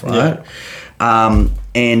life, right? Yeah.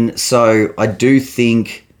 And so I do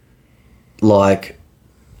think, like,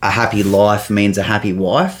 a happy life means a happy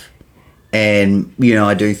wife. And, you know,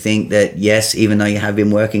 I do think that, yes, even though you have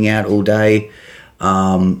been working out all day,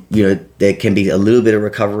 you know, there can be a little bit of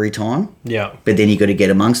recovery time. Yeah. But then you got to get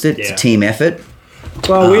amongst it. It's a team effort.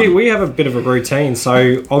 Well, we have a bit of a routine.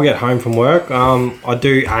 So I'll get home from work. I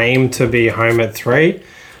do aim to be home at 3.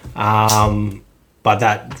 But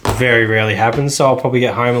that very rarely happens. So I'll probably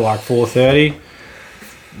get home at like 4:30.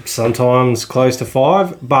 Sometimes close to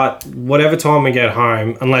 5. But whatever time we get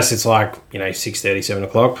home, unless it's like, you know, 6:30, 7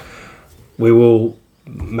 o'clock, we will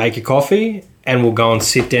make a coffee and we'll go and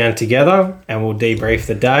sit down together and we'll debrief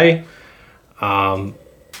the day.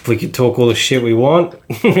 We could talk all the shit we want.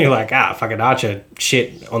 You're like, fucking Archer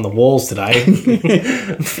shit on the walls today.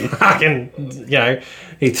 Fucking, you know,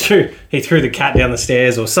 he threw the cat down the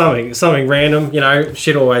stairs or something random. You know,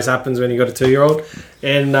 shit always happens when you got a 2-year-old,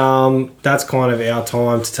 and that's kind of our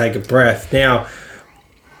time to take a breath. Now,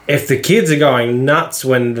 if the kids are going nuts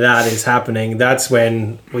when that is happening, that's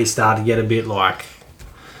when we start to get a bit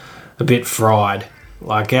fried.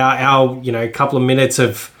 Like our you know, couple of minutes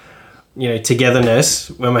of, you know, togetherness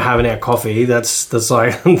when we're having our coffee, that's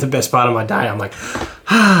like the best part of my day. I'm like,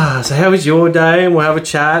 so how was your day? And we'll have a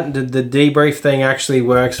chat. The debrief thing actually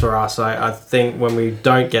works for us. I think when we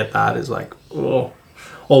don't get that, is like, oh,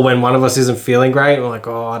 or when one of us isn't feeling great, we're like,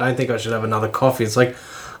 I don't think I should have another coffee. It's like,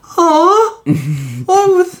 what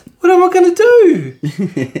am I going to do?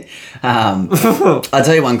 I'll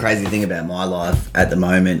tell you one crazy thing about my life at the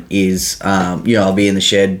moment is, you know, I'll be in the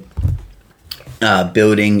shed,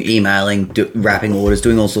 building, emailing, wrapping orders,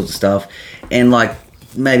 doing all sorts of stuff, and like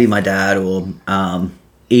maybe my dad or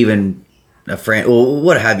even a friend or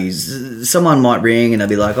what have you, someone might ring and they'll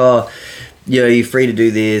be like, oh, you know, you're free to do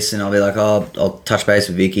this, and I'll be like, oh, I'll touch base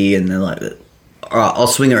with Vicky, and they're like, all right, I'll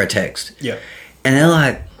swing her a text. Yeah. And they're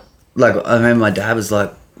like I remember my dad was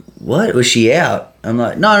like, what, was she out? I'm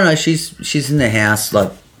like, no, she's in the house,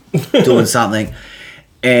 like doing something.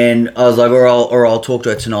 And I was like, or I'll talk to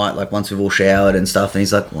her tonight, like once we've all showered and stuff. And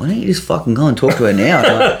he's like, why don't you just fucking go and talk to her now?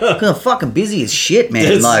 I'm like, 'cause I'm fucking busy as shit, man.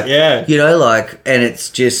 It's, like, yeah. You know, like, and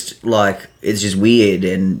it's just weird.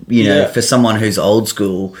 And, you know, for someone who's old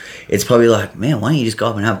school, it's probably like, man, why don't you just go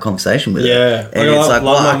up and have a conversation with her? Yeah. And it's like,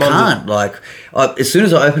 well, I can't. Like, as soon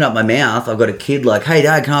as I open up my mouth, I've got a kid like, hey,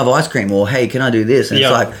 Dad, can I have ice cream? Or, hey, can I do this? And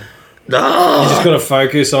it's like, you just got to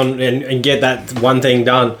focus on and get that one thing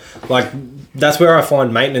done. Like, that's where I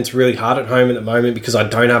find maintenance really hard at home at the moment, because I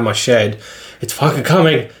don't have my shed. It's fucking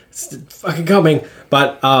coming.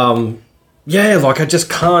 But, yeah, like I just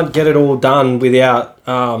can't get it all done without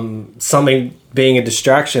something being a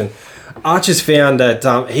distraction. Archer's found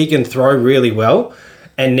that he can throw really well,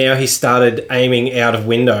 and now he started aiming out of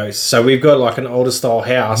windows. So we've got like an older style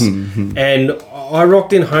house, and I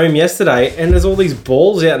rocked in home yesterday and there's all these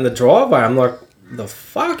balls out in the driveway. I'm like, the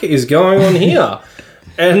fuck is going on here?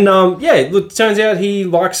 And, look, turns out he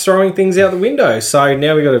likes throwing things out the window. So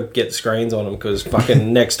now we got to get the screens on him, because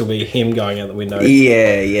fucking next will be him going out the window.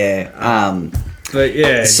 Yeah. But,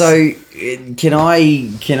 yeah. So, can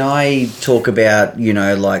I talk about, you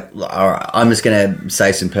know, like, all right, I'm just going to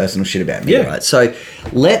say some personal shit about me, right? So,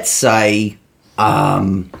 let's say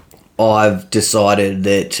I've decided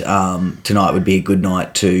that tonight would be a good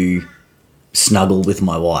night to snuggle with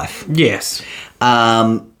my wife. Yes.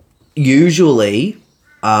 Usually...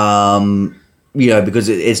 you know, because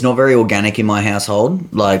it's not very organic in my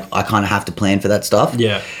household. Like, I kind of have to plan for that stuff.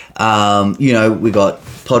 Yeah. You know, we got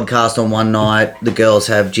podcast on one night, the girls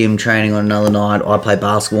have gym training on another night, I play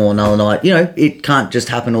basketball on another night. You know, it can't just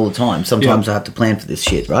happen all the time. Sometimes I have to plan for this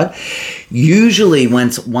shit, right? Usually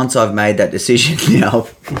once I've made that decision now,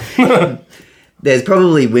 there's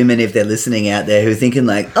probably women, if they're listening out there, who are thinking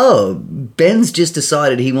like, oh, Ben's just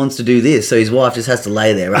decided he wants to do this, so his wife just has to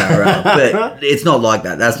lay there. But it's not like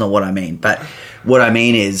that. That's not what I mean. But what I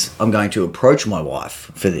mean is I'm going to approach my wife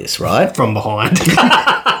for this, right? From behind.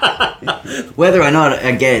 Whether or not,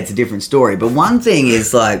 again, it's a different story. But one thing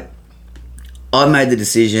is, like, I've made the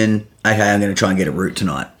decision, okay, I'm going to try and get a root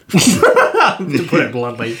tonight. To put it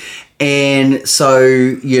bluntly. And so,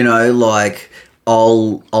 you know, like...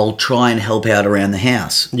 I'll try and help out around the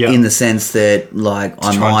house in the sense that, like,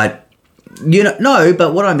 I might, you know, no,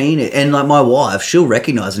 but what I mean, and like my wife, she'll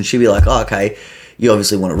recognize and she'll be like, oh, okay, you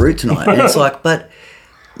obviously want a root tonight. And it's like, but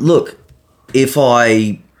look, if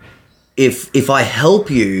I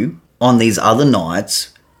help you on these other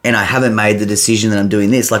nights and I haven't made the decision that I'm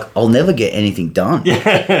doing this, like, I'll never get anything done.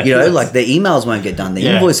 Yeah. You know, like the emails won't get done, the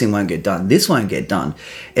invoicing won't get done, this won't get done.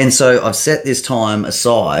 And so I've set this time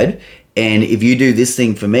aside. And if you do this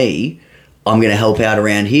thing for me, I'm going to help out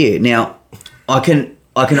around here. Now, I can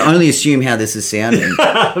I can only assume how this is sounding.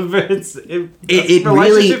 But It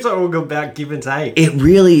relationships really, are all about give and take. it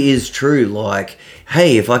really is true. Like,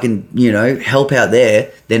 hey, if I can, help out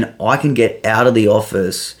there, then I can get out of the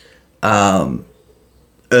office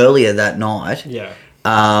earlier that night. Yeah.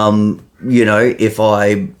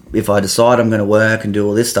 If I decide I'm going to work and do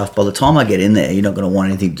all this stuff, by the time I get in there, you're not going to want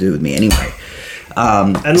anything to do with me anyway.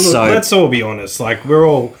 And look, let's all be honest. Like,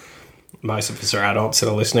 most of us are adults that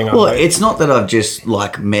are listening. Well, it's not that I've just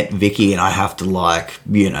like met Vicky and I have to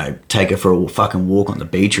take her for a fucking walk on the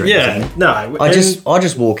beach or anything. Yeah, no. I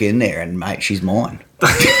just walk in there and mate, she's mine.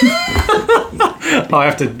 I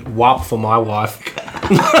have to whop for my wife.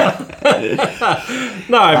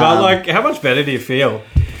 But like, how much better do you feel?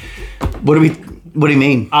 What do you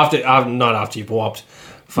mean? Not after you've whopped.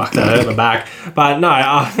 Fuck, that hurt my back. But no,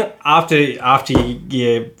 after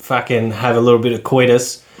you fucking have a little bit of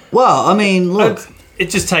coitus. Well, I mean, look, it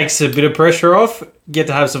just takes a bit of pressure off. Get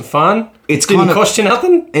to have some fun. It didn't cost you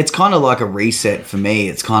nothing. It's kind of like a reset for me.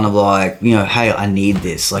 It's kind of like, hey, I need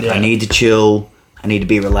this. Like, Yeah. I need to chill. I need to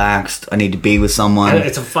be relaxed. I need to be with someone. And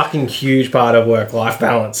it's a fucking huge part of work-life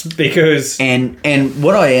balance because... And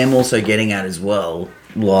what I am also getting at as well,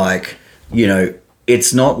 like,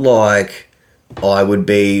 it's not like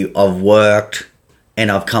I've worked and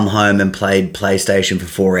I've come home and played PlayStation for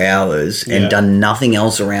 4 hours and done nothing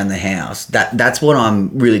else around the house. That's what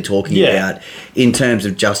I'm really talking about in terms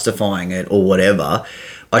of justifying it or whatever.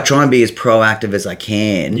 I try and be as proactive as I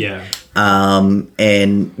can. Yeah. And,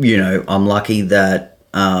 I'm lucky that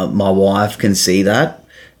my wife can see that.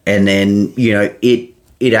 And then, it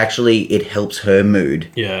helps her mood.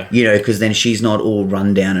 Yeah. Because then she's not all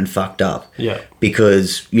run down and fucked up. Yeah.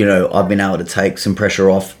 Because, I've been able to take some pressure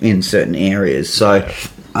off in certain areas. So,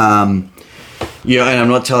 and I'm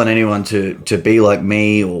not telling anyone to be like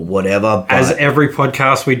me or whatever. But as every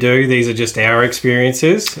podcast we do, these are just our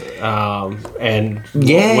experiences. And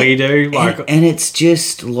what we do. And it's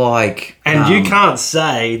just like... And you can't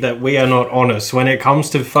say that we are not honest when it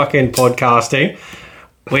comes to fucking podcasting.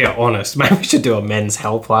 We are honest. Maybe we should do a men's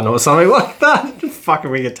helpline or something like that.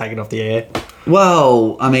 Fucking we get taken off the air.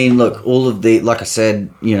 Well, I mean, look, all of the, like I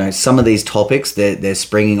said, some of these topics, they're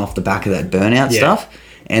springing off the back of that burnout stuff.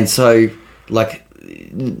 And so, like,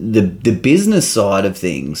 the business side of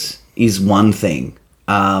things is one thing.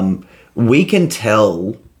 We can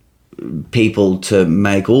tell people to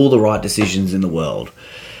make all the right decisions in the world.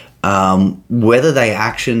 Whether they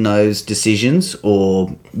action those decisions or,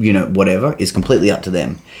 whatever is completely up to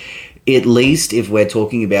them. At least if we're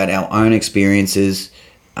talking about our own experiences,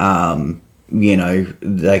 they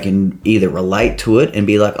can either relate to it and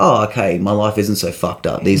be like, oh, okay, my life isn't so fucked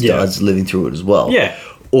up. These guys are living through it as well. Yeah.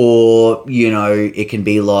 Or, it can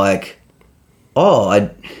be like, oh, I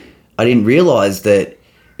didn't realize that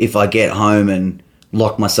if I get home and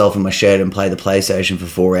lock myself in my shed and play the PlayStation for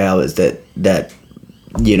 4 hours, that that's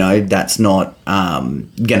not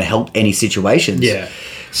going to help any situations. Yeah.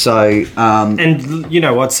 So... and you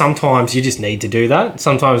know what? Sometimes you just need to do that.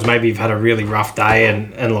 Sometimes maybe you've had a really rough day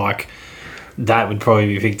and like, that would probably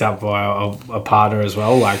be picked up by a partner as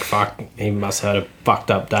well. Like, fuck, he must have had a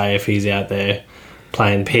fucked up day if he's out there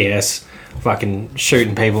playing PS, fucking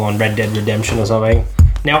shooting people on Red Dead Redemption or something.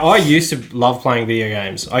 Now, I used to love playing video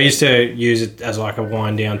games. I used to use it as like a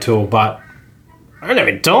wind-down tool, but... I don't have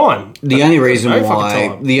any time. The only reason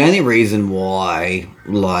why,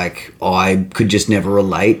 like, I could just never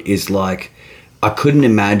relate is, like, I couldn't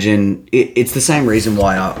imagine... It's the same reason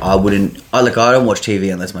why I wouldn't... I don't watch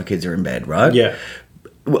TV unless my kids are in bed, right? Yeah.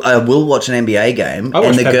 I will watch an NBA game. I watch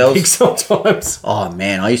and the Peppa girls Pig sometimes. Oh,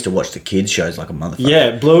 man, I used to watch the kids' shows like a motherfucker.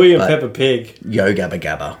 Yeah, Bluey and Peppa Pig. Yo Gabba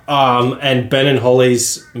Gabba. And Ben and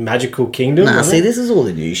Holly's Magical Kingdom. Nah, see, this is all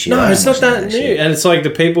the new shit. No, it's not that new. Shit. And it's like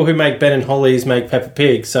the people who make Ben and Holly's make Peppa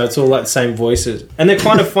Pig, so it's all like the same voices. And they're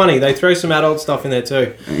kind of funny. They throw some adult stuff in there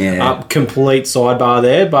too. Yeah. Complete sidebar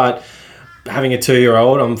there, but having a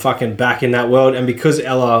 2-year-old, I'm fucking back in that world. And because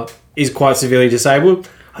Ella is quite severely disabled...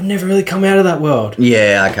 I've never really come out of that world.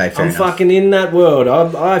 Yeah, okay, fair enough. I'm fucking in that world.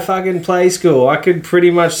 I fucking play school. I could pretty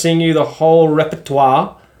much sing you the whole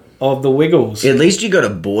repertoire of the Wiggles. At least you got a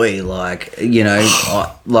boy, like,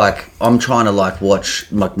 I'm trying to, like, watch,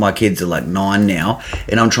 like, my kids are, like, 9 now,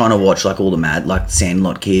 and I'm trying to watch, like, all the mad, like,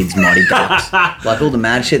 Sandlot Kids, Mighty Ducks, like, all the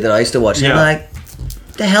mad shit that I used to watch. And I'm like,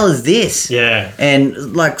 the hell is this? Yeah.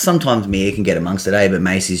 And, like, sometimes Mia can get amongst it, but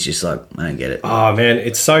Macy's just like, I don't get it. Oh, man,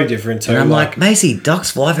 it's so different too. And I'm like, Macy,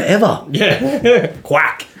 ducks fly forever. Yeah.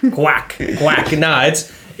 Quack, quack, quack. No,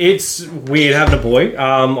 it's weird having a boy.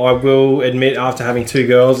 I will admit, after having 2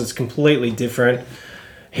 girls, it's completely different.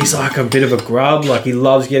 he's like a bit of a grub. Like, he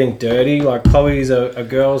loves getting dirty. Like, Chloe's a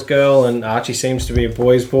girl's girl, and Archie seems to be a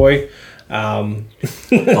boy's boy. Oh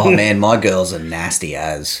man, my girls are nasty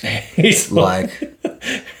as. He's like,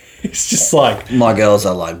 he's just like, my girls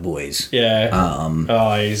are like boys. Yeah.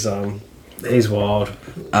 He's wild.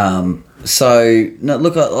 So no,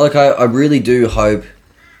 look, I really do hope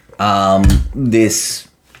this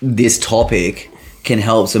topic can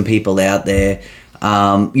help some people out there.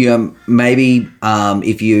 You know, maybe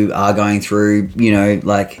if you are going through, you know,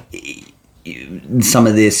 like some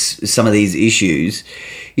of these issues,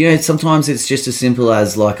 you know, sometimes it's just as simple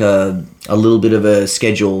as like a little bit of a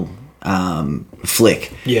schedule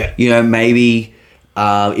flick. Yeah. You know, maybe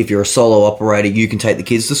if you're a solo operator, you can take the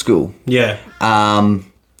kids to school. Yeah.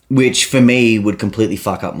 Which for me would completely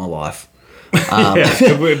fuck up my life.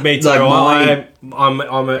 Yeah, me too. Like I'm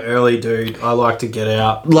an early dude. I like to get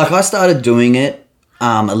out. Like, I started doing it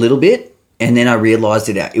a little bit, and then I realised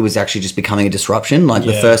it was actually just becoming a disruption. Like,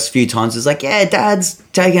 the first few times it's like, yeah, Dad's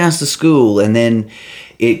taking us to school, and then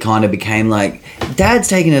it kind of became like, Dad's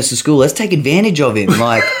taking us to school, let's take advantage of him.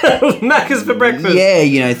 Like, Macca's for breakfast. Yeah,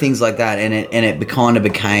 you know, things like that. And it kind of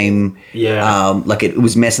became, like it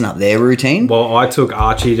was messing up their routine. Well, I took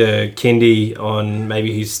Archie to kindy on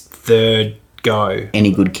maybe his third go.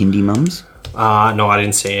 Any good kindy mums? No, I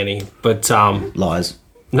didn't see any. But lies.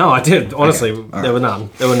 No, I did. Honestly, Okay. There were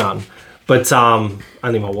none. But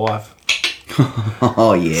only my wife.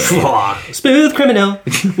 Oh yeah. Smooth criminal.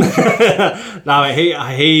 No,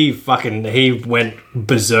 he went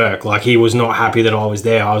berserk. Like, he was not happy that I was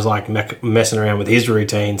there. I was like messing around with his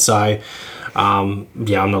routine. So I'm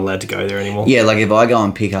not allowed to go there anymore. Yeah, like if I go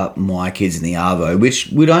and pick up my kids in the arvo, which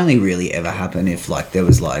would only really ever happen if like there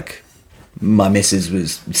was like my missus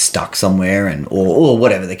was stuck somewhere or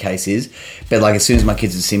whatever the case is. But like as soon as my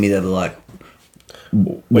kids would see me, they'd be like,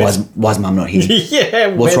 why's mum not here? Yeah,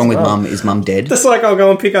 what's wrong with mum? Is mum dead? Just like I'll go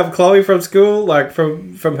and pick up Chloe from school, like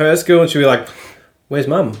from her school, and she'll be like, "Where's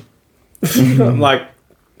mum?" I'm like,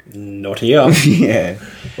 "Not here." Yeah.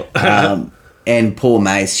 And poor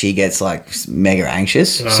Mace, she gets like mega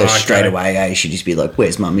anxious, so straight away, she'd just be like,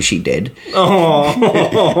 "Where's mum? Is she dead?"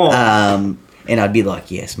 Oh. And I'd be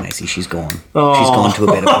like, "Yes, Macy, she's gone. She's gone to a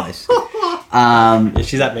better place." Yeah,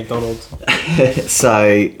 she's at McDonald's.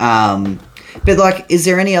 So, but like, is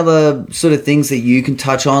there any other sort of things that you can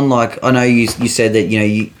touch on? Like, I know you said that, you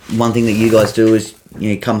know, one thing that you guys do is,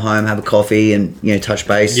 you know, come home, have a coffee and, you know, touch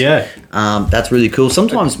base. Yeah. That's really cool.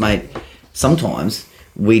 Sometimes, mate,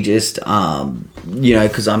 we just, you know,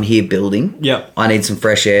 because I'm here building. Yeah. I need some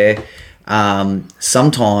fresh air.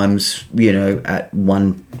 Sometimes, you know, at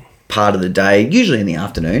one part of the day, usually in the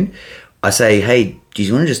afternoon, I say, hey, do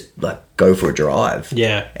you want to just like go for a drive?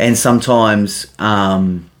 Yeah. And sometimes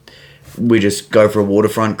we just go for a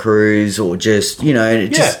waterfront cruise, or just, you know, it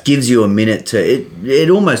just gives you a minute to it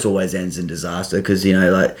almost always ends in disaster because, you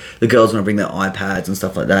know, like the girls want to bring their iPads and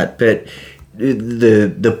stuff like that. But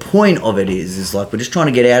the point of it is like we're just trying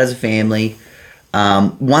to get out as a family.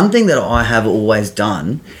 One thing that I have always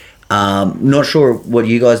done, not sure what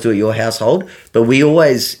you guys do at your household, but we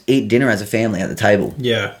always eat dinner as a family at the table.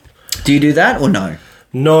 Yeah. Do you do that or no?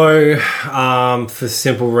 No, for the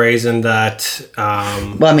simple reason that...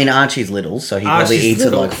 well, I mean, Archie's little, so he probably eats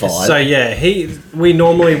at like 5. So, yeah, we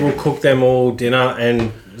normally will cook them all dinner,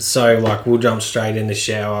 and so, like, we'll jump straight in the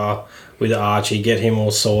shower with Archie, get him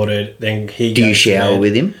all sorted, then he Do you shower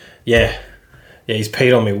with him? Yeah. Yeah, he's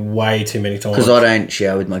peed on me way too many times. Because I don't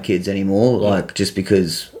shower with my kids anymore, like, just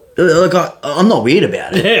because... Like, I'm not weird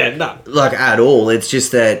about it. Yeah, no. Like, at all. It's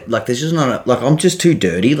just that, like, there's just not... Like, I'm just too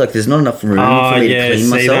dirty. Like, there's not enough room for me to clean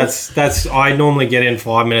myself. That's... I normally get in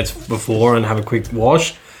 5 minutes before and have a quick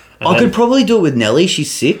wash. I could probably do it with Nelly.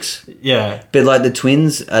 She's 6. Yeah. But, like, the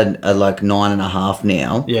twins are like 9.5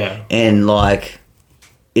 now. Yeah. And, like,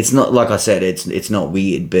 it's not... Like I said, it's not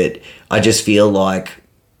weird, but I just feel like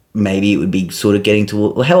maybe it would be sort of getting to...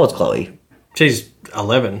 Well, how old's Chloe? She's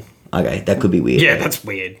 11. Okay, that could be weird. Yeah, that's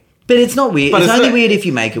weird. But it's not weird. It's only weird if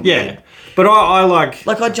you make it weird. Yeah. But I like...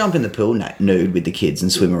 Like, I jump in the pool nude with the kids and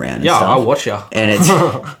swim around and yeah, stuff. I watch you. And it's...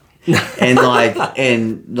 and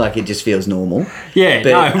it just feels normal. Yeah,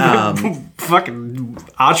 but, no, fucking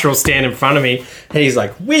Archer will stand in front of me and he's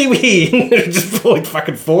like, wee wee, just pull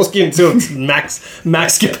fucking foreskin to its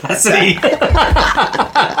max capacity.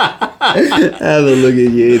 Have a look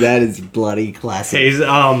at you. That is bloody classic. He's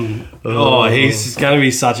he's gonna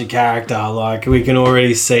be such a character. Like, we can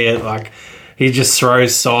already see it. Like, he just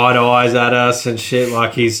throws side eyes at us and shit.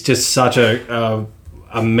 Like, he's just such a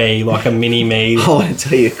mini me. I want to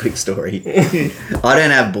tell you a quick story. I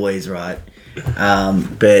don't have boys, right?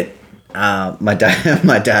 But my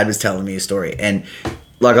dad was telling me a story, and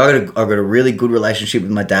like I got a really good relationship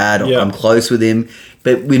with my dad. Yeah. I'm close with him,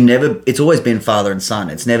 but it's always been father and son.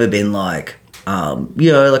 It's never been like,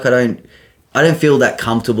 like I don't feel that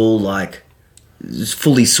comfortable, like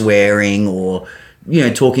fully swearing or,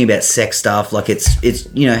 talking about sex stuff. Like it's,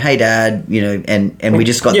 hey dad, and we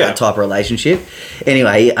just got that type of relationship.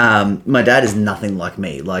 Anyway, my dad is nothing like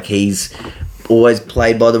me. Like he's always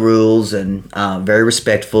played by the rules and very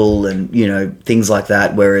respectful and, things like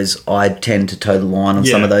that. Whereas I tend to toe the line on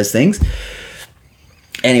some of those things.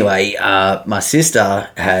 Anyway, my sister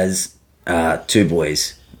has 3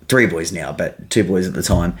 boys now, but 2 boys at the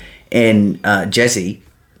time. And Jesse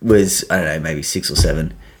was, I don't know, maybe 6 or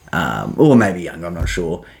 7, or maybe younger, I'm not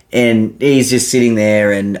sure. And he's just sitting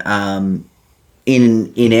there, and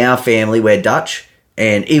in our family, we're Dutch.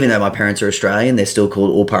 And even though my parents are Australian, they're still called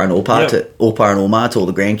Orpa and Orpa to all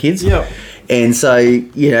the grandkids. Yep. And so,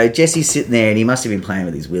 Jesse's sitting there, and he must have been playing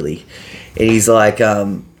with his willy. And he's like,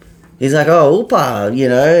 oh, Orpa,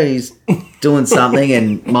 he's doing something.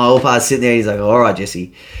 And my Orpa's sitting there, he's like, all right,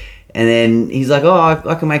 Jesse. And then he's like, oh,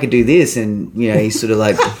 I can make it do this. And, he's sort of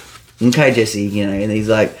like, okay, Jesse, and he's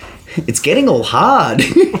like, it's getting all hard.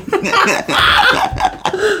 And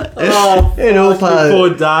Orpa, poor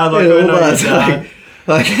dad,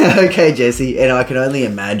 like, okay, Jesse. And I can only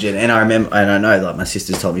imagine, and I remember, and I know, like, my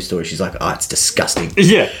sister's told me stories. She's like, oh, it's disgusting.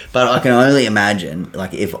 Yeah. But I can only imagine,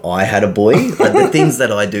 like, if I had a boy, like, the things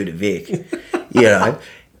that I do to Vic,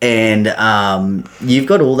 and you've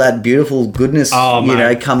got all that beautiful goodness,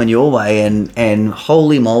 coming your way, and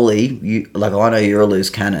holy moly, I know you're a loose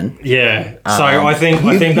cannon. Yeah. So I think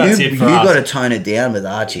that's it for us. You've got to tone it down with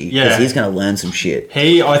Archie, because he's going to learn some shit.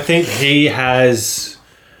 I think he has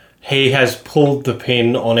pulled the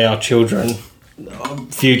pin on our children,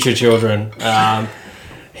 future children.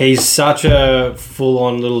 He's such a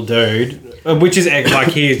full-on little dude, which is like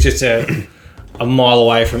he is just a mile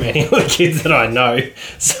away from any of the kids that I know.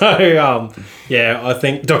 So, I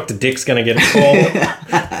think Dr. Dick's going to get a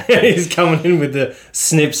call. He's coming in with the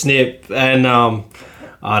snip, and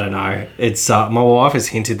I don't know. It's my wife has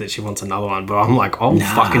hinted that she wants another one, but I'm like, I'll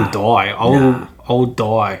fucking die. I'll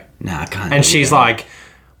die. Nah, I can't. And she's like,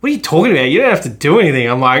 what are you talking about? You don't have to do anything.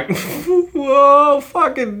 I'm like, whoa,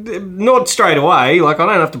 fucking, not straight away. Like, I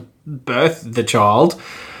don't have to birth the child,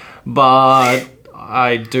 but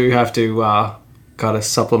I do have to kind of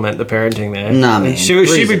supplement the parenting there. Nah, man.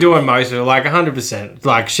 She'd be doing most of it, like 100%.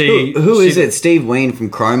 Like, Who is it? Steve Ween from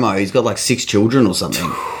Chromo. He's got like 6 children or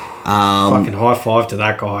something. Fucking high five to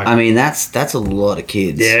that guy. I mean, that's a lot of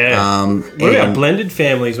kids. Yeah. What about blended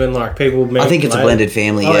families when like people meet? I think it's a blended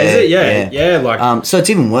family. Oh, is it? Yeah. Like, so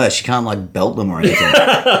it's even worse. You can't like belt them or anything.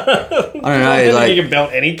 I don't know. I don't think you can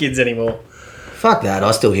belt any kids anymore. Fuck that.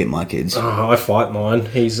 I still hit my kids. Oh, I fight mine.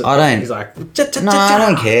 He's like, no, I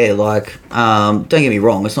don't care. Like, don't get me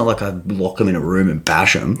wrong. It's not like I lock them in a room and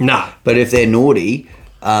bash them. Nah. But if they're naughty,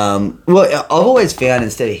 I've always found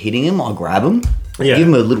instead of hitting them, I grab them. Yeah. Give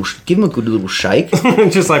him a good little shake.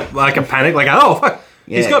 Just like a panic, like, oh fuck,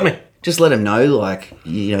 he's got me. Just let him know, like,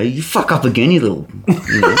 you fuck up again, you little.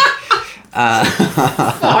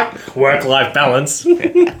 Work-life balance.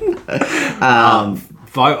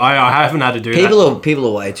 I haven't had to do that. People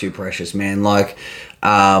are way too precious, man. Like,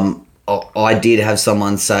 I did have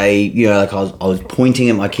someone say, like I was pointing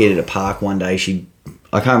at my kid at a park one day.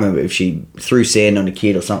 I can't remember if she threw sand on a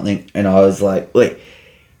kid or something, and I was like, wait.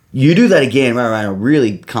 You do that again, right? I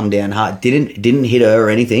really come down hard. Didn't hit her or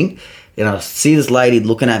anything. And I see this lady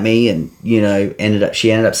looking at me, and she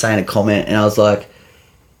ended up saying a comment, and I was like,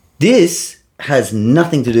 "This has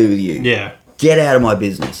nothing to do with you. Yeah, get out of my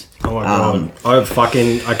business." Oh my god,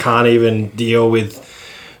 I can't even deal with.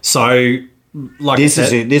 So, like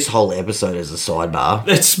this whole episode is a sidebar.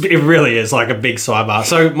 It really is like a big sidebar.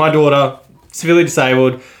 So my daughter, severely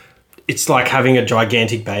disabled. It's like having a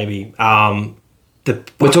gigantic baby.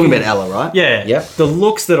 We're talking about Ella, right? Yeah. Yep. The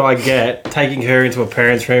looks that I get taking her into a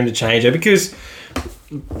parent's room to change her, because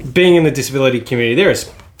being in the disability community, there is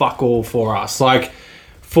fuck all for us. Like,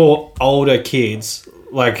 for older kids,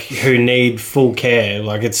 like, who need full care,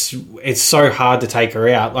 like, it's so hard to take her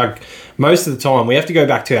out. Like, most of the time, we have to go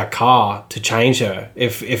back to our car to change her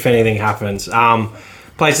if anything happens.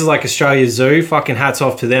 Places like Australia Zoo, fucking hats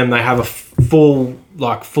off to them. They have a full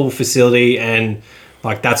facility, and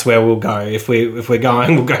like, that's where we'll go. If we're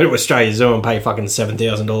going, we'll go to Australia Zoo and pay fucking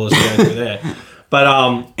 $7,000 to go through there. But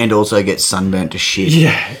and also get sunburnt to shit.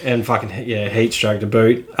 Yeah, and fucking heat stroke to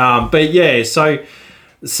boot. But yeah, so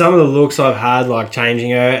some of the looks I've had, like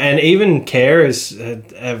changing her, and even carers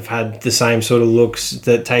have had the same sort of looks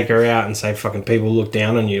that take her out and say, fucking people look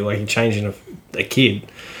down on you, like you're changing a kid.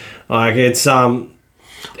 Like, it's I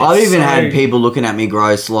I've even had people looking at me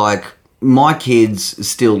gross, like, my kids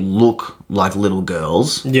still look like little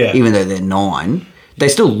girls. Yeah. Even though they're 9. They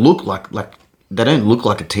still look like they don't look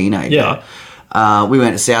like a teenager. Yeah. We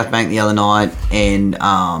went to South Bank the other night, and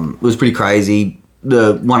it was pretty crazy.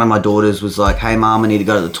 One of my daughters was like, "Hey, Mum, I need to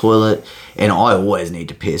go to the toilet," and I always need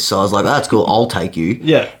to piss. So I was like, "That's cool. I'll take you."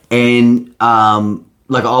 Yeah. And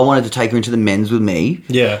like, I wanted to take her into the men's with me.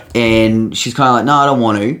 Yeah. And she's kind of like, "No, I don't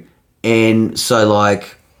want to." And so,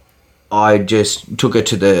 like, I just took her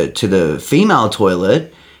to the female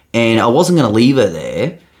toilet, and I wasn't going to leave her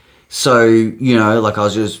there. So, you know, like, I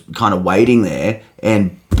was just kind of waiting there,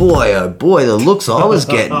 and boy, oh boy, the looks I was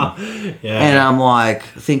getting. Yeah. And I'm like,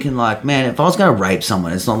 thinking like, man, if I was going to rape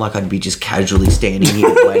someone, it's not like I'd be just casually standing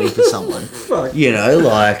here waiting for someone. You know,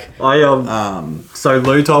 like... So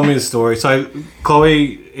Lou told me the story. So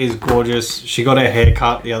Chloe is gorgeous. She got her hair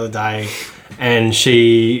cut the other day, and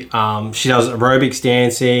she does aerobics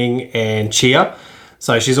dancing and cheer.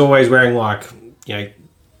 So she's always wearing, like, you know,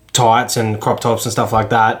 tights and crop tops and stuff like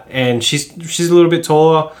that. And she's a little bit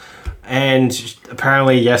taller. And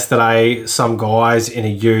apparently yesterday, some guys in a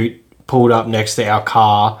ute pulled up next to our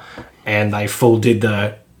car, and they full did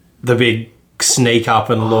the big sneak up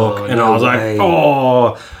and look. And no I was way. like,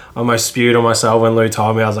 oh, I almost spewed on myself when Lou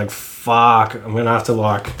told me. I was like, fuck, I'm going to have to,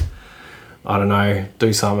 like, I don't know,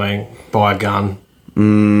 do something, buy a gun.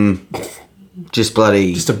 Just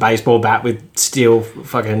bloody... Just a baseball bat with steel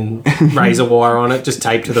fucking razor wire on it, just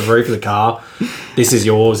taped to the roof of the car. This is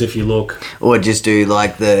yours if you look. Or just do,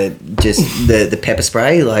 like, the pepper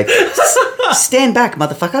spray, like, stand back,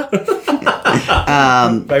 motherfucker.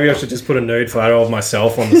 Maybe I should just put a nude photo of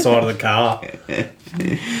myself on the side of the car.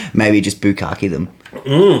 Maybe just bukkake them.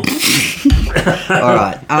 All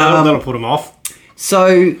right. That'll put them off.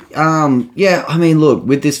 So, yeah, I mean, look,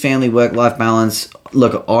 with this family work-life balance,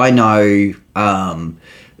 look, I know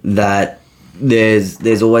that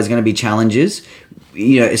there's always going to be challenges,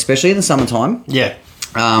 you know, especially in the summertime. Yeah.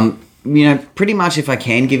 You know, pretty much if I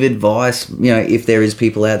can give advice, you know, if there is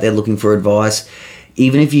people out there looking for advice,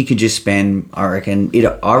 even if you could just spend, I reckon it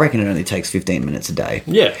only takes 15 minutes a day.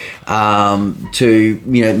 Yeah. To,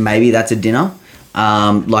 you know, maybe that's a dinner.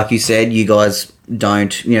 Like you said, you guys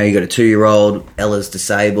don't, you know, you got a 2-year-old, Ella's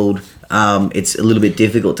disabled. It's a little bit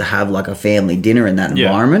difficult to have like a family dinner in that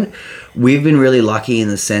environment. We've been really lucky in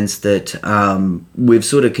the sense that we've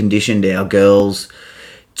sort of conditioned our girls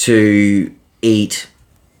to eat,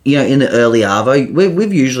 you know, in the early arvo.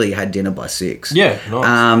 We've usually had dinner by 6. Yeah,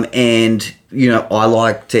 nice. And, you know, I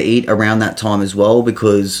like to eat around that time as well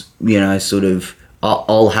because, you know, sort of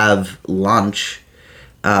I'll have lunch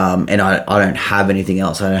and I don't have anything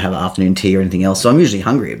else. I don't have afternoon tea or anything else. So I'm usually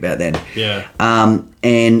hungry about then. Yeah.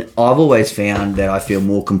 And I've always found that I feel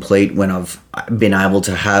more complete when I've been able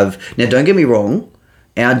to have... Now, don't get me wrong.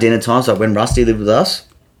 Our dinner times, like when Rusty lived with us,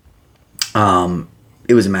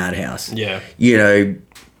 it was a madhouse. Yeah. You know,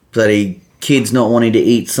 bloody kids not wanting to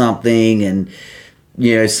eat something and...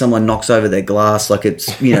 You know, someone knocks over their glass, like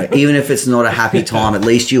it's, you know, even if it's not a happy time, at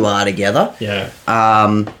least you are together. Yeah.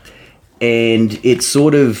 And it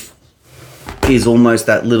sort of is almost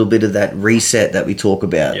that little bit of that reset that we talk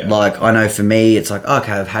about. Yeah. Like, I know for me, it's like,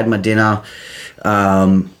 okay, I've had my dinner,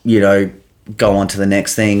 you know, go on to the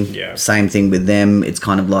next thing. Yeah. Same thing with them. It's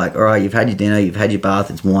kind of like, all right, you've had your dinner, you've had your bath,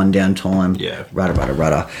 it's wind down time. Yeah.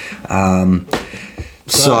 Rudder.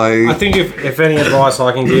 So I think if any advice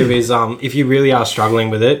I can give is if you really are struggling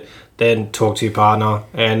with it, then talk to your partner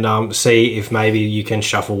and see if maybe you can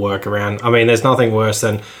shuffle work around. I mean, there's nothing worse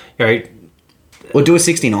than, you know... Or do a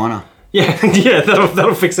 69er. Yeah,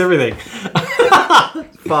 that'll fix everything.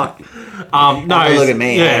 Fuck. No, look at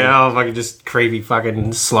me. Yeah, oh, fucking just creepy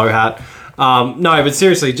fucking slow hat. No, but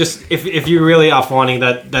seriously, just if you really are finding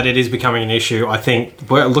that it is becoming an issue, I think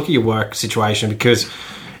look at your work situation, because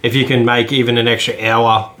if you can make even an extra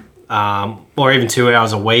hour or even 2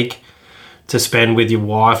 hours a week to spend with your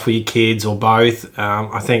wife or your kids or both,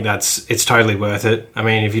 I think it's totally worth it. I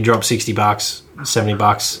mean, if you drop $60,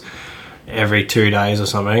 $70 every 2 days or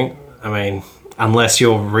something, I mean, unless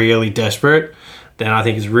you're really desperate, then I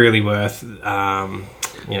think it's really worth, you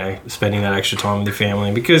know, spending that extra time with your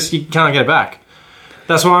family, because you can't get it back.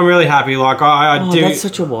 That's why I'm really happy. Like I do. That's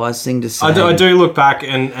such a wise thing to say. I do look back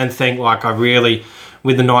and think like I really,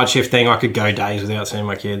 with the night shift thing, I could go days without seeing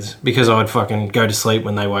my kids because I would fucking go to sleep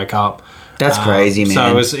when they woke up. That's crazy,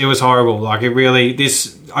 man. So it was horrible. Like it really,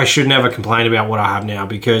 I should never complain about what I have now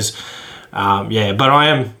because, but I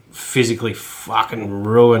am physically fucking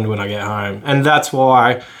ruined when I get home. And that's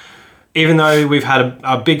why even though we've had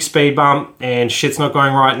a big speed bump and shit's not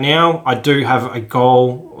going right now, I do have a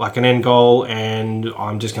goal, like an end goal, and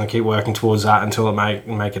I'm just going to keep working towards that until it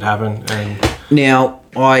make it happen. And Now,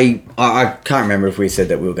 I can't remember if we said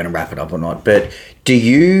that we were going to wrap it up or not, but do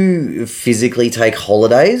you physically take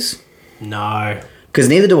holidays? no, Because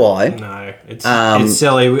neither do I. no, it's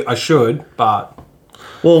silly. I should, but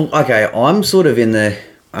Well, okay, I'm sort of in the,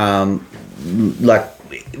 like,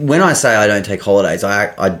 when I say I don't take holidays,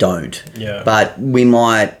 I don't. Yeah. But we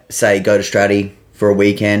might say go to Stratty for a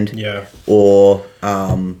weekend. yeah, Or,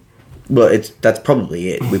 well, that's probably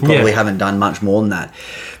it. We probably Yeah. haven't done much more than that.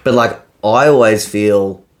 But, like, I always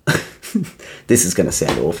feel, this is going to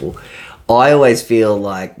sound awful. I always feel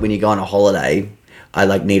like when you go on a holiday, I,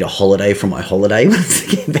 like, need a holiday from my holiday once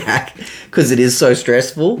I get back because it is so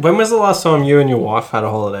stressful. when was the last time you and your wife had a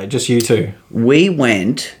holiday? Just you two? We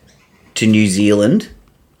went to New Zealand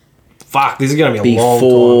Fuck, this is going to be a long time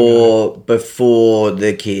ago. before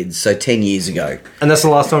the kids, so 10 years ago. And that's the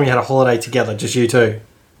last time you had a holiday together, just you two?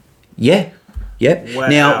 Yeah, yep. Wow.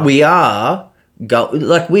 Now we are we've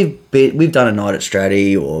done a night at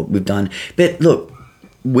Stratty, or we've done, but look,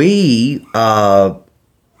 we're a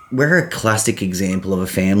classic example of a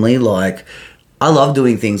family. Like, I love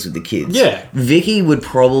doing things with the kids. Yeah. Vicky would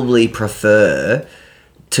probably prefer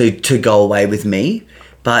to go away with me,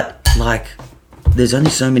 but like, there's only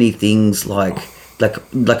so many things like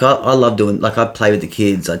I love doing, like, I play with the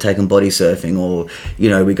kids, I take them body surfing, or, you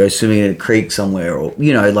know, we go swimming in a creek somewhere, or,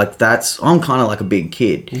 you know, like, I'm kind of like a big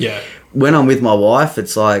kid. Yeah. When I'm with my wife,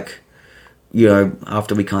 it's like, you know,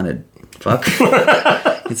 after we kind of fuck,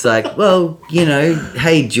 it's like, well, you know,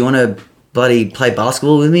 hey, do you want to bloody play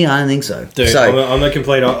basketball with me? I don't think so. Dude, So, I'm a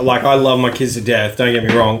complete... Like, I love my kids to death, don't get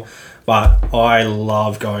me wrong, but I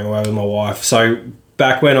love going away with my wife. So,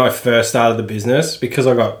 back when I first started the business, because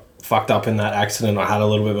I got fucked up in that accident, I had a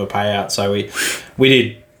little bit of a payout. So, we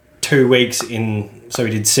did 2 weeks so we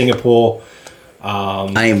did Singapore. I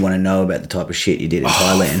didn't even want to know about the type of shit you did in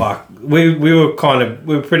Thailand. Fuck. We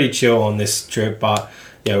were pretty chill on this trip, but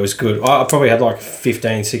yeah, it was good. I probably had like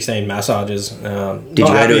 15, 16 massages. Did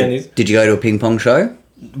you go to a ping pong show?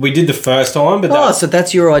 We did the first time, but So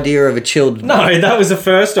that's your idea of a chilled... no, that was the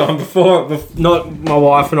first time before. Not my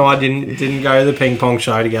wife and I didn't go to the ping pong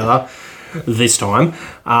show together this time,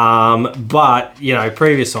 but you know,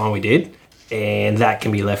 previous time we did, and that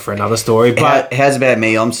can be left for another story. But How's about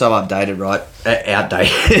me? I'm so updated, right?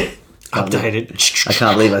 Outdated. updated. I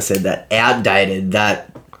can't believe I said that. Outdated.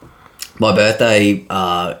 That my birthday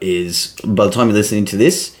is, by the time you're listening to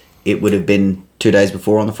this, it would have been 2 days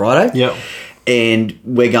before on the Friday. Yep. And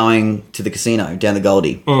we're going to the casino down the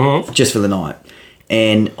Goldie just for the night.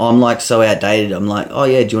 And I'm like so outdated. I'm like, oh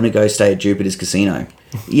yeah, do you want to go stay at Jupiter's Casino?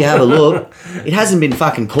 You have a look. It hasn't been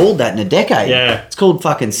fucking called that in a decade. Yeah. It's called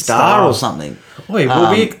fucking Star or something. Wait,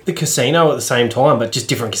 we'll be at the casino at the same time, but just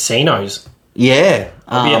different casinos. Yeah.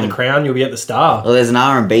 I'll be at the Crown, you'll be at the Star. Well, there's an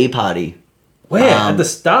R&B party. Where? At the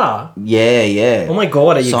Star? Yeah, yeah. Oh my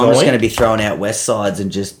God, are you So going? I'm just going to be throwing out West Sides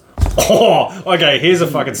and just... Oh, okay, here's a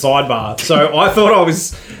fucking sidebar. So I thought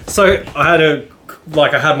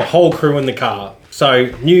I had my whole crew in the car. So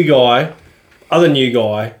new guy, other new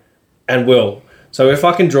guy, and Will. So we're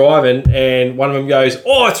fucking driving and one of them goes,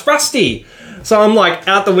 oh, it's Rusty. So I'm like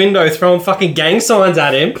out the window throwing fucking gang signs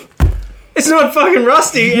at him. It's not fucking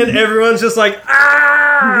Rusty, and everyone's just like,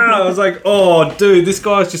 ah! I was like, oh, dude, this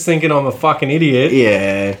guy's just thinking I'm a fucking idiot.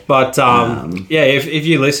 Yeah. But, yeah, if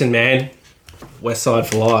you listen, man, West Side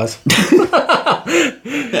for lies.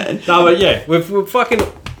 No, but yeah, we're fucking...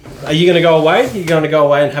 Are you going to go away? You're going to go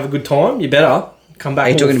away and have a good time? You better come back. Are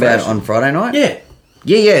you all talking fresh. about on Friday night? Yeah.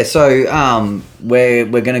 Yeah. So we're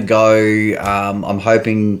going to go, I'm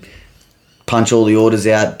hoping, punch all the orders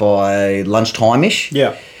out by lunchtime-ish.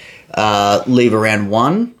 Yeah. Leave around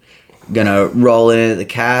 1. Gonna roll in at the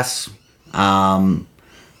Cass. Have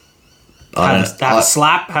a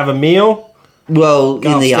slap, have a meal. Well,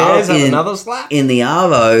 Go upstairs, have another slap. In the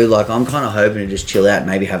Arvo, like, I'm kind of hoping to just chill out and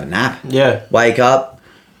maybe have a nap. Yeah. Wake up,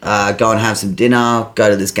 go and have some dinner, go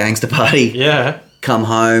to this gangster party. Yeah. Come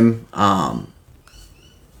home. Are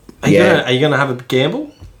you gonna have a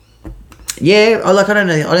gamble? Yeah, I don't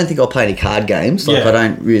know. I don't think I'll play any card games. Like, Yeah. I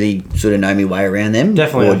don't really sort of know my way around them.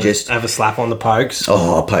 Definitely. Or Have a slap on the pokes.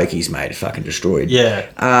 Oh, pokies, mate, fucking destroyed. Yeah.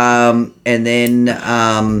 And then,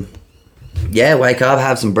 wake up,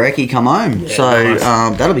 have some brekkie, come home. Yeah, so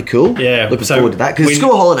nice. That'll be cool. Yeah, looking so forward to that because we-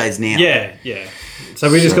 school holidays now. Yeah, yeah.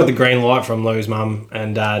 So we just got the green light from Lou's mum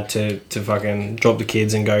and dad to fucking drop the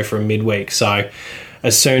kids and go for a midweek. So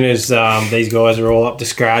as soon as these guys are all up to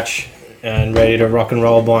scratch, and ready to rock and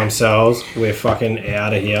roll by themselves, we're fucking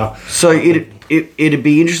out of here. So it'd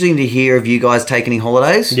be interesting to hear if you guys take any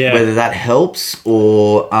holidays, Yeah. whether that helps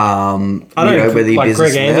or I don't know, whether your like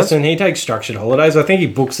business Greg allows. Anderson, he takes structured holidays. I think he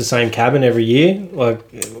books the same cabin every year. Like,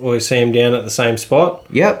 we see him down at the same spot.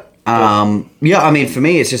 Yep. Yeah, I mean, for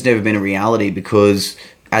me, it's just never been a reality because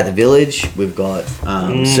at the village, we've got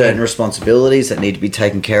certain responsibilities that need to be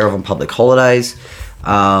taken care of on public holidays.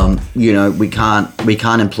 You know, we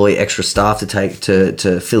can't employ extra staff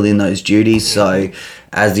to fill in those duties. So,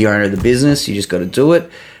 as the owner of the business, you just got to do it.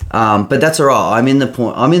 But that's all right. I'm in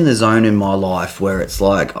the zone in my life where it's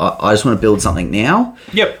like I just want to build something now.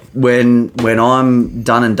 Yep. When I'm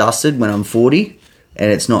done and dusted, when I'm 40, and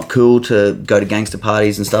it's not cool to go to gangster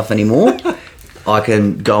parties and stuff anymore, I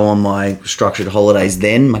can go on my structured holidays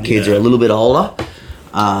then. My kids are a little bit older.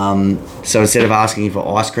 So instead of asking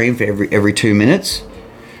for ice cream for every 2 minutes,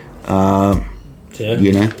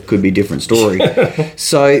 you know, could be a different story.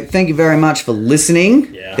 So thank you very much for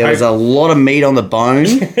listening. Yeah, there was a lot of meat on the bone.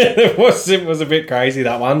 it was a bit crazy,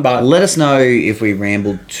 that one, but Let us know if we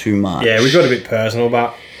rambled too much. yeah, we got a bit personal,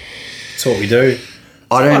 but it's what we do.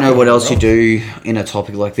 I don't know what else you do in a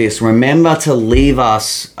topic like this. Remember to leave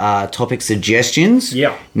us topic suggestions.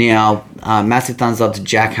 Yeah. Now, massive thumbs up to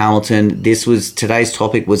Jack Hamilton. Today's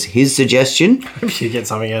topic was his suggestion. Hope you get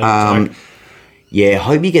something out of it. Yeah,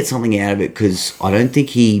 hope you get something out of it because I don't think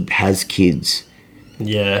he has kids.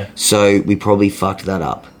 Yeah. So we probably fucked that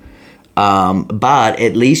up. But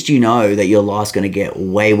at least you know that your life's going to get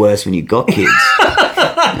way worse when you've got kids.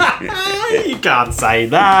 You can't say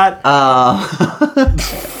that.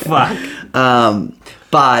 Fuck.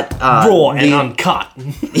 But Raw and uncut.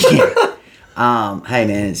 hey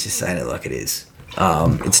man, it's just saying it like it is.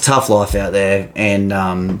 It's a tough life out there, and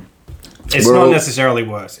It's not necessarily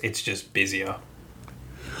worse. It's just busier.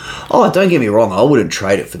 oh, don't get me wrong, I wouldn't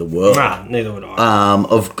trade it for the world. Nah, neither would I.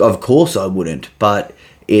 Of course I wouldn't, but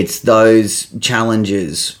it's those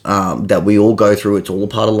challenges that we all go through. It's all a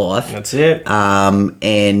part of life. That's it.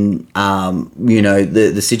 And you know,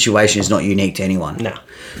 the situation is not unique to anyone. No.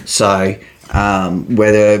 So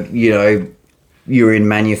whether you're in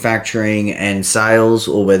manufacturing and sales,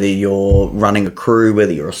 or whether you're running a crew,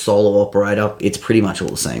 whether you're a solo operator, it's pretty much all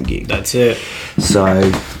the same gig. That's it. So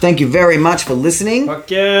thank you very much for listening. Fuck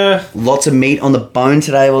yeah. Lots of meat on the bone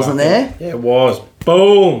today, wasn't there? Yeah, it was.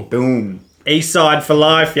 Boom. Boom. East side for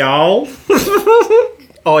life, y'all.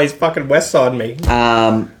 Oh, he's fucking west side me.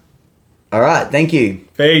 All right. Thank you.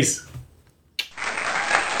 Peace.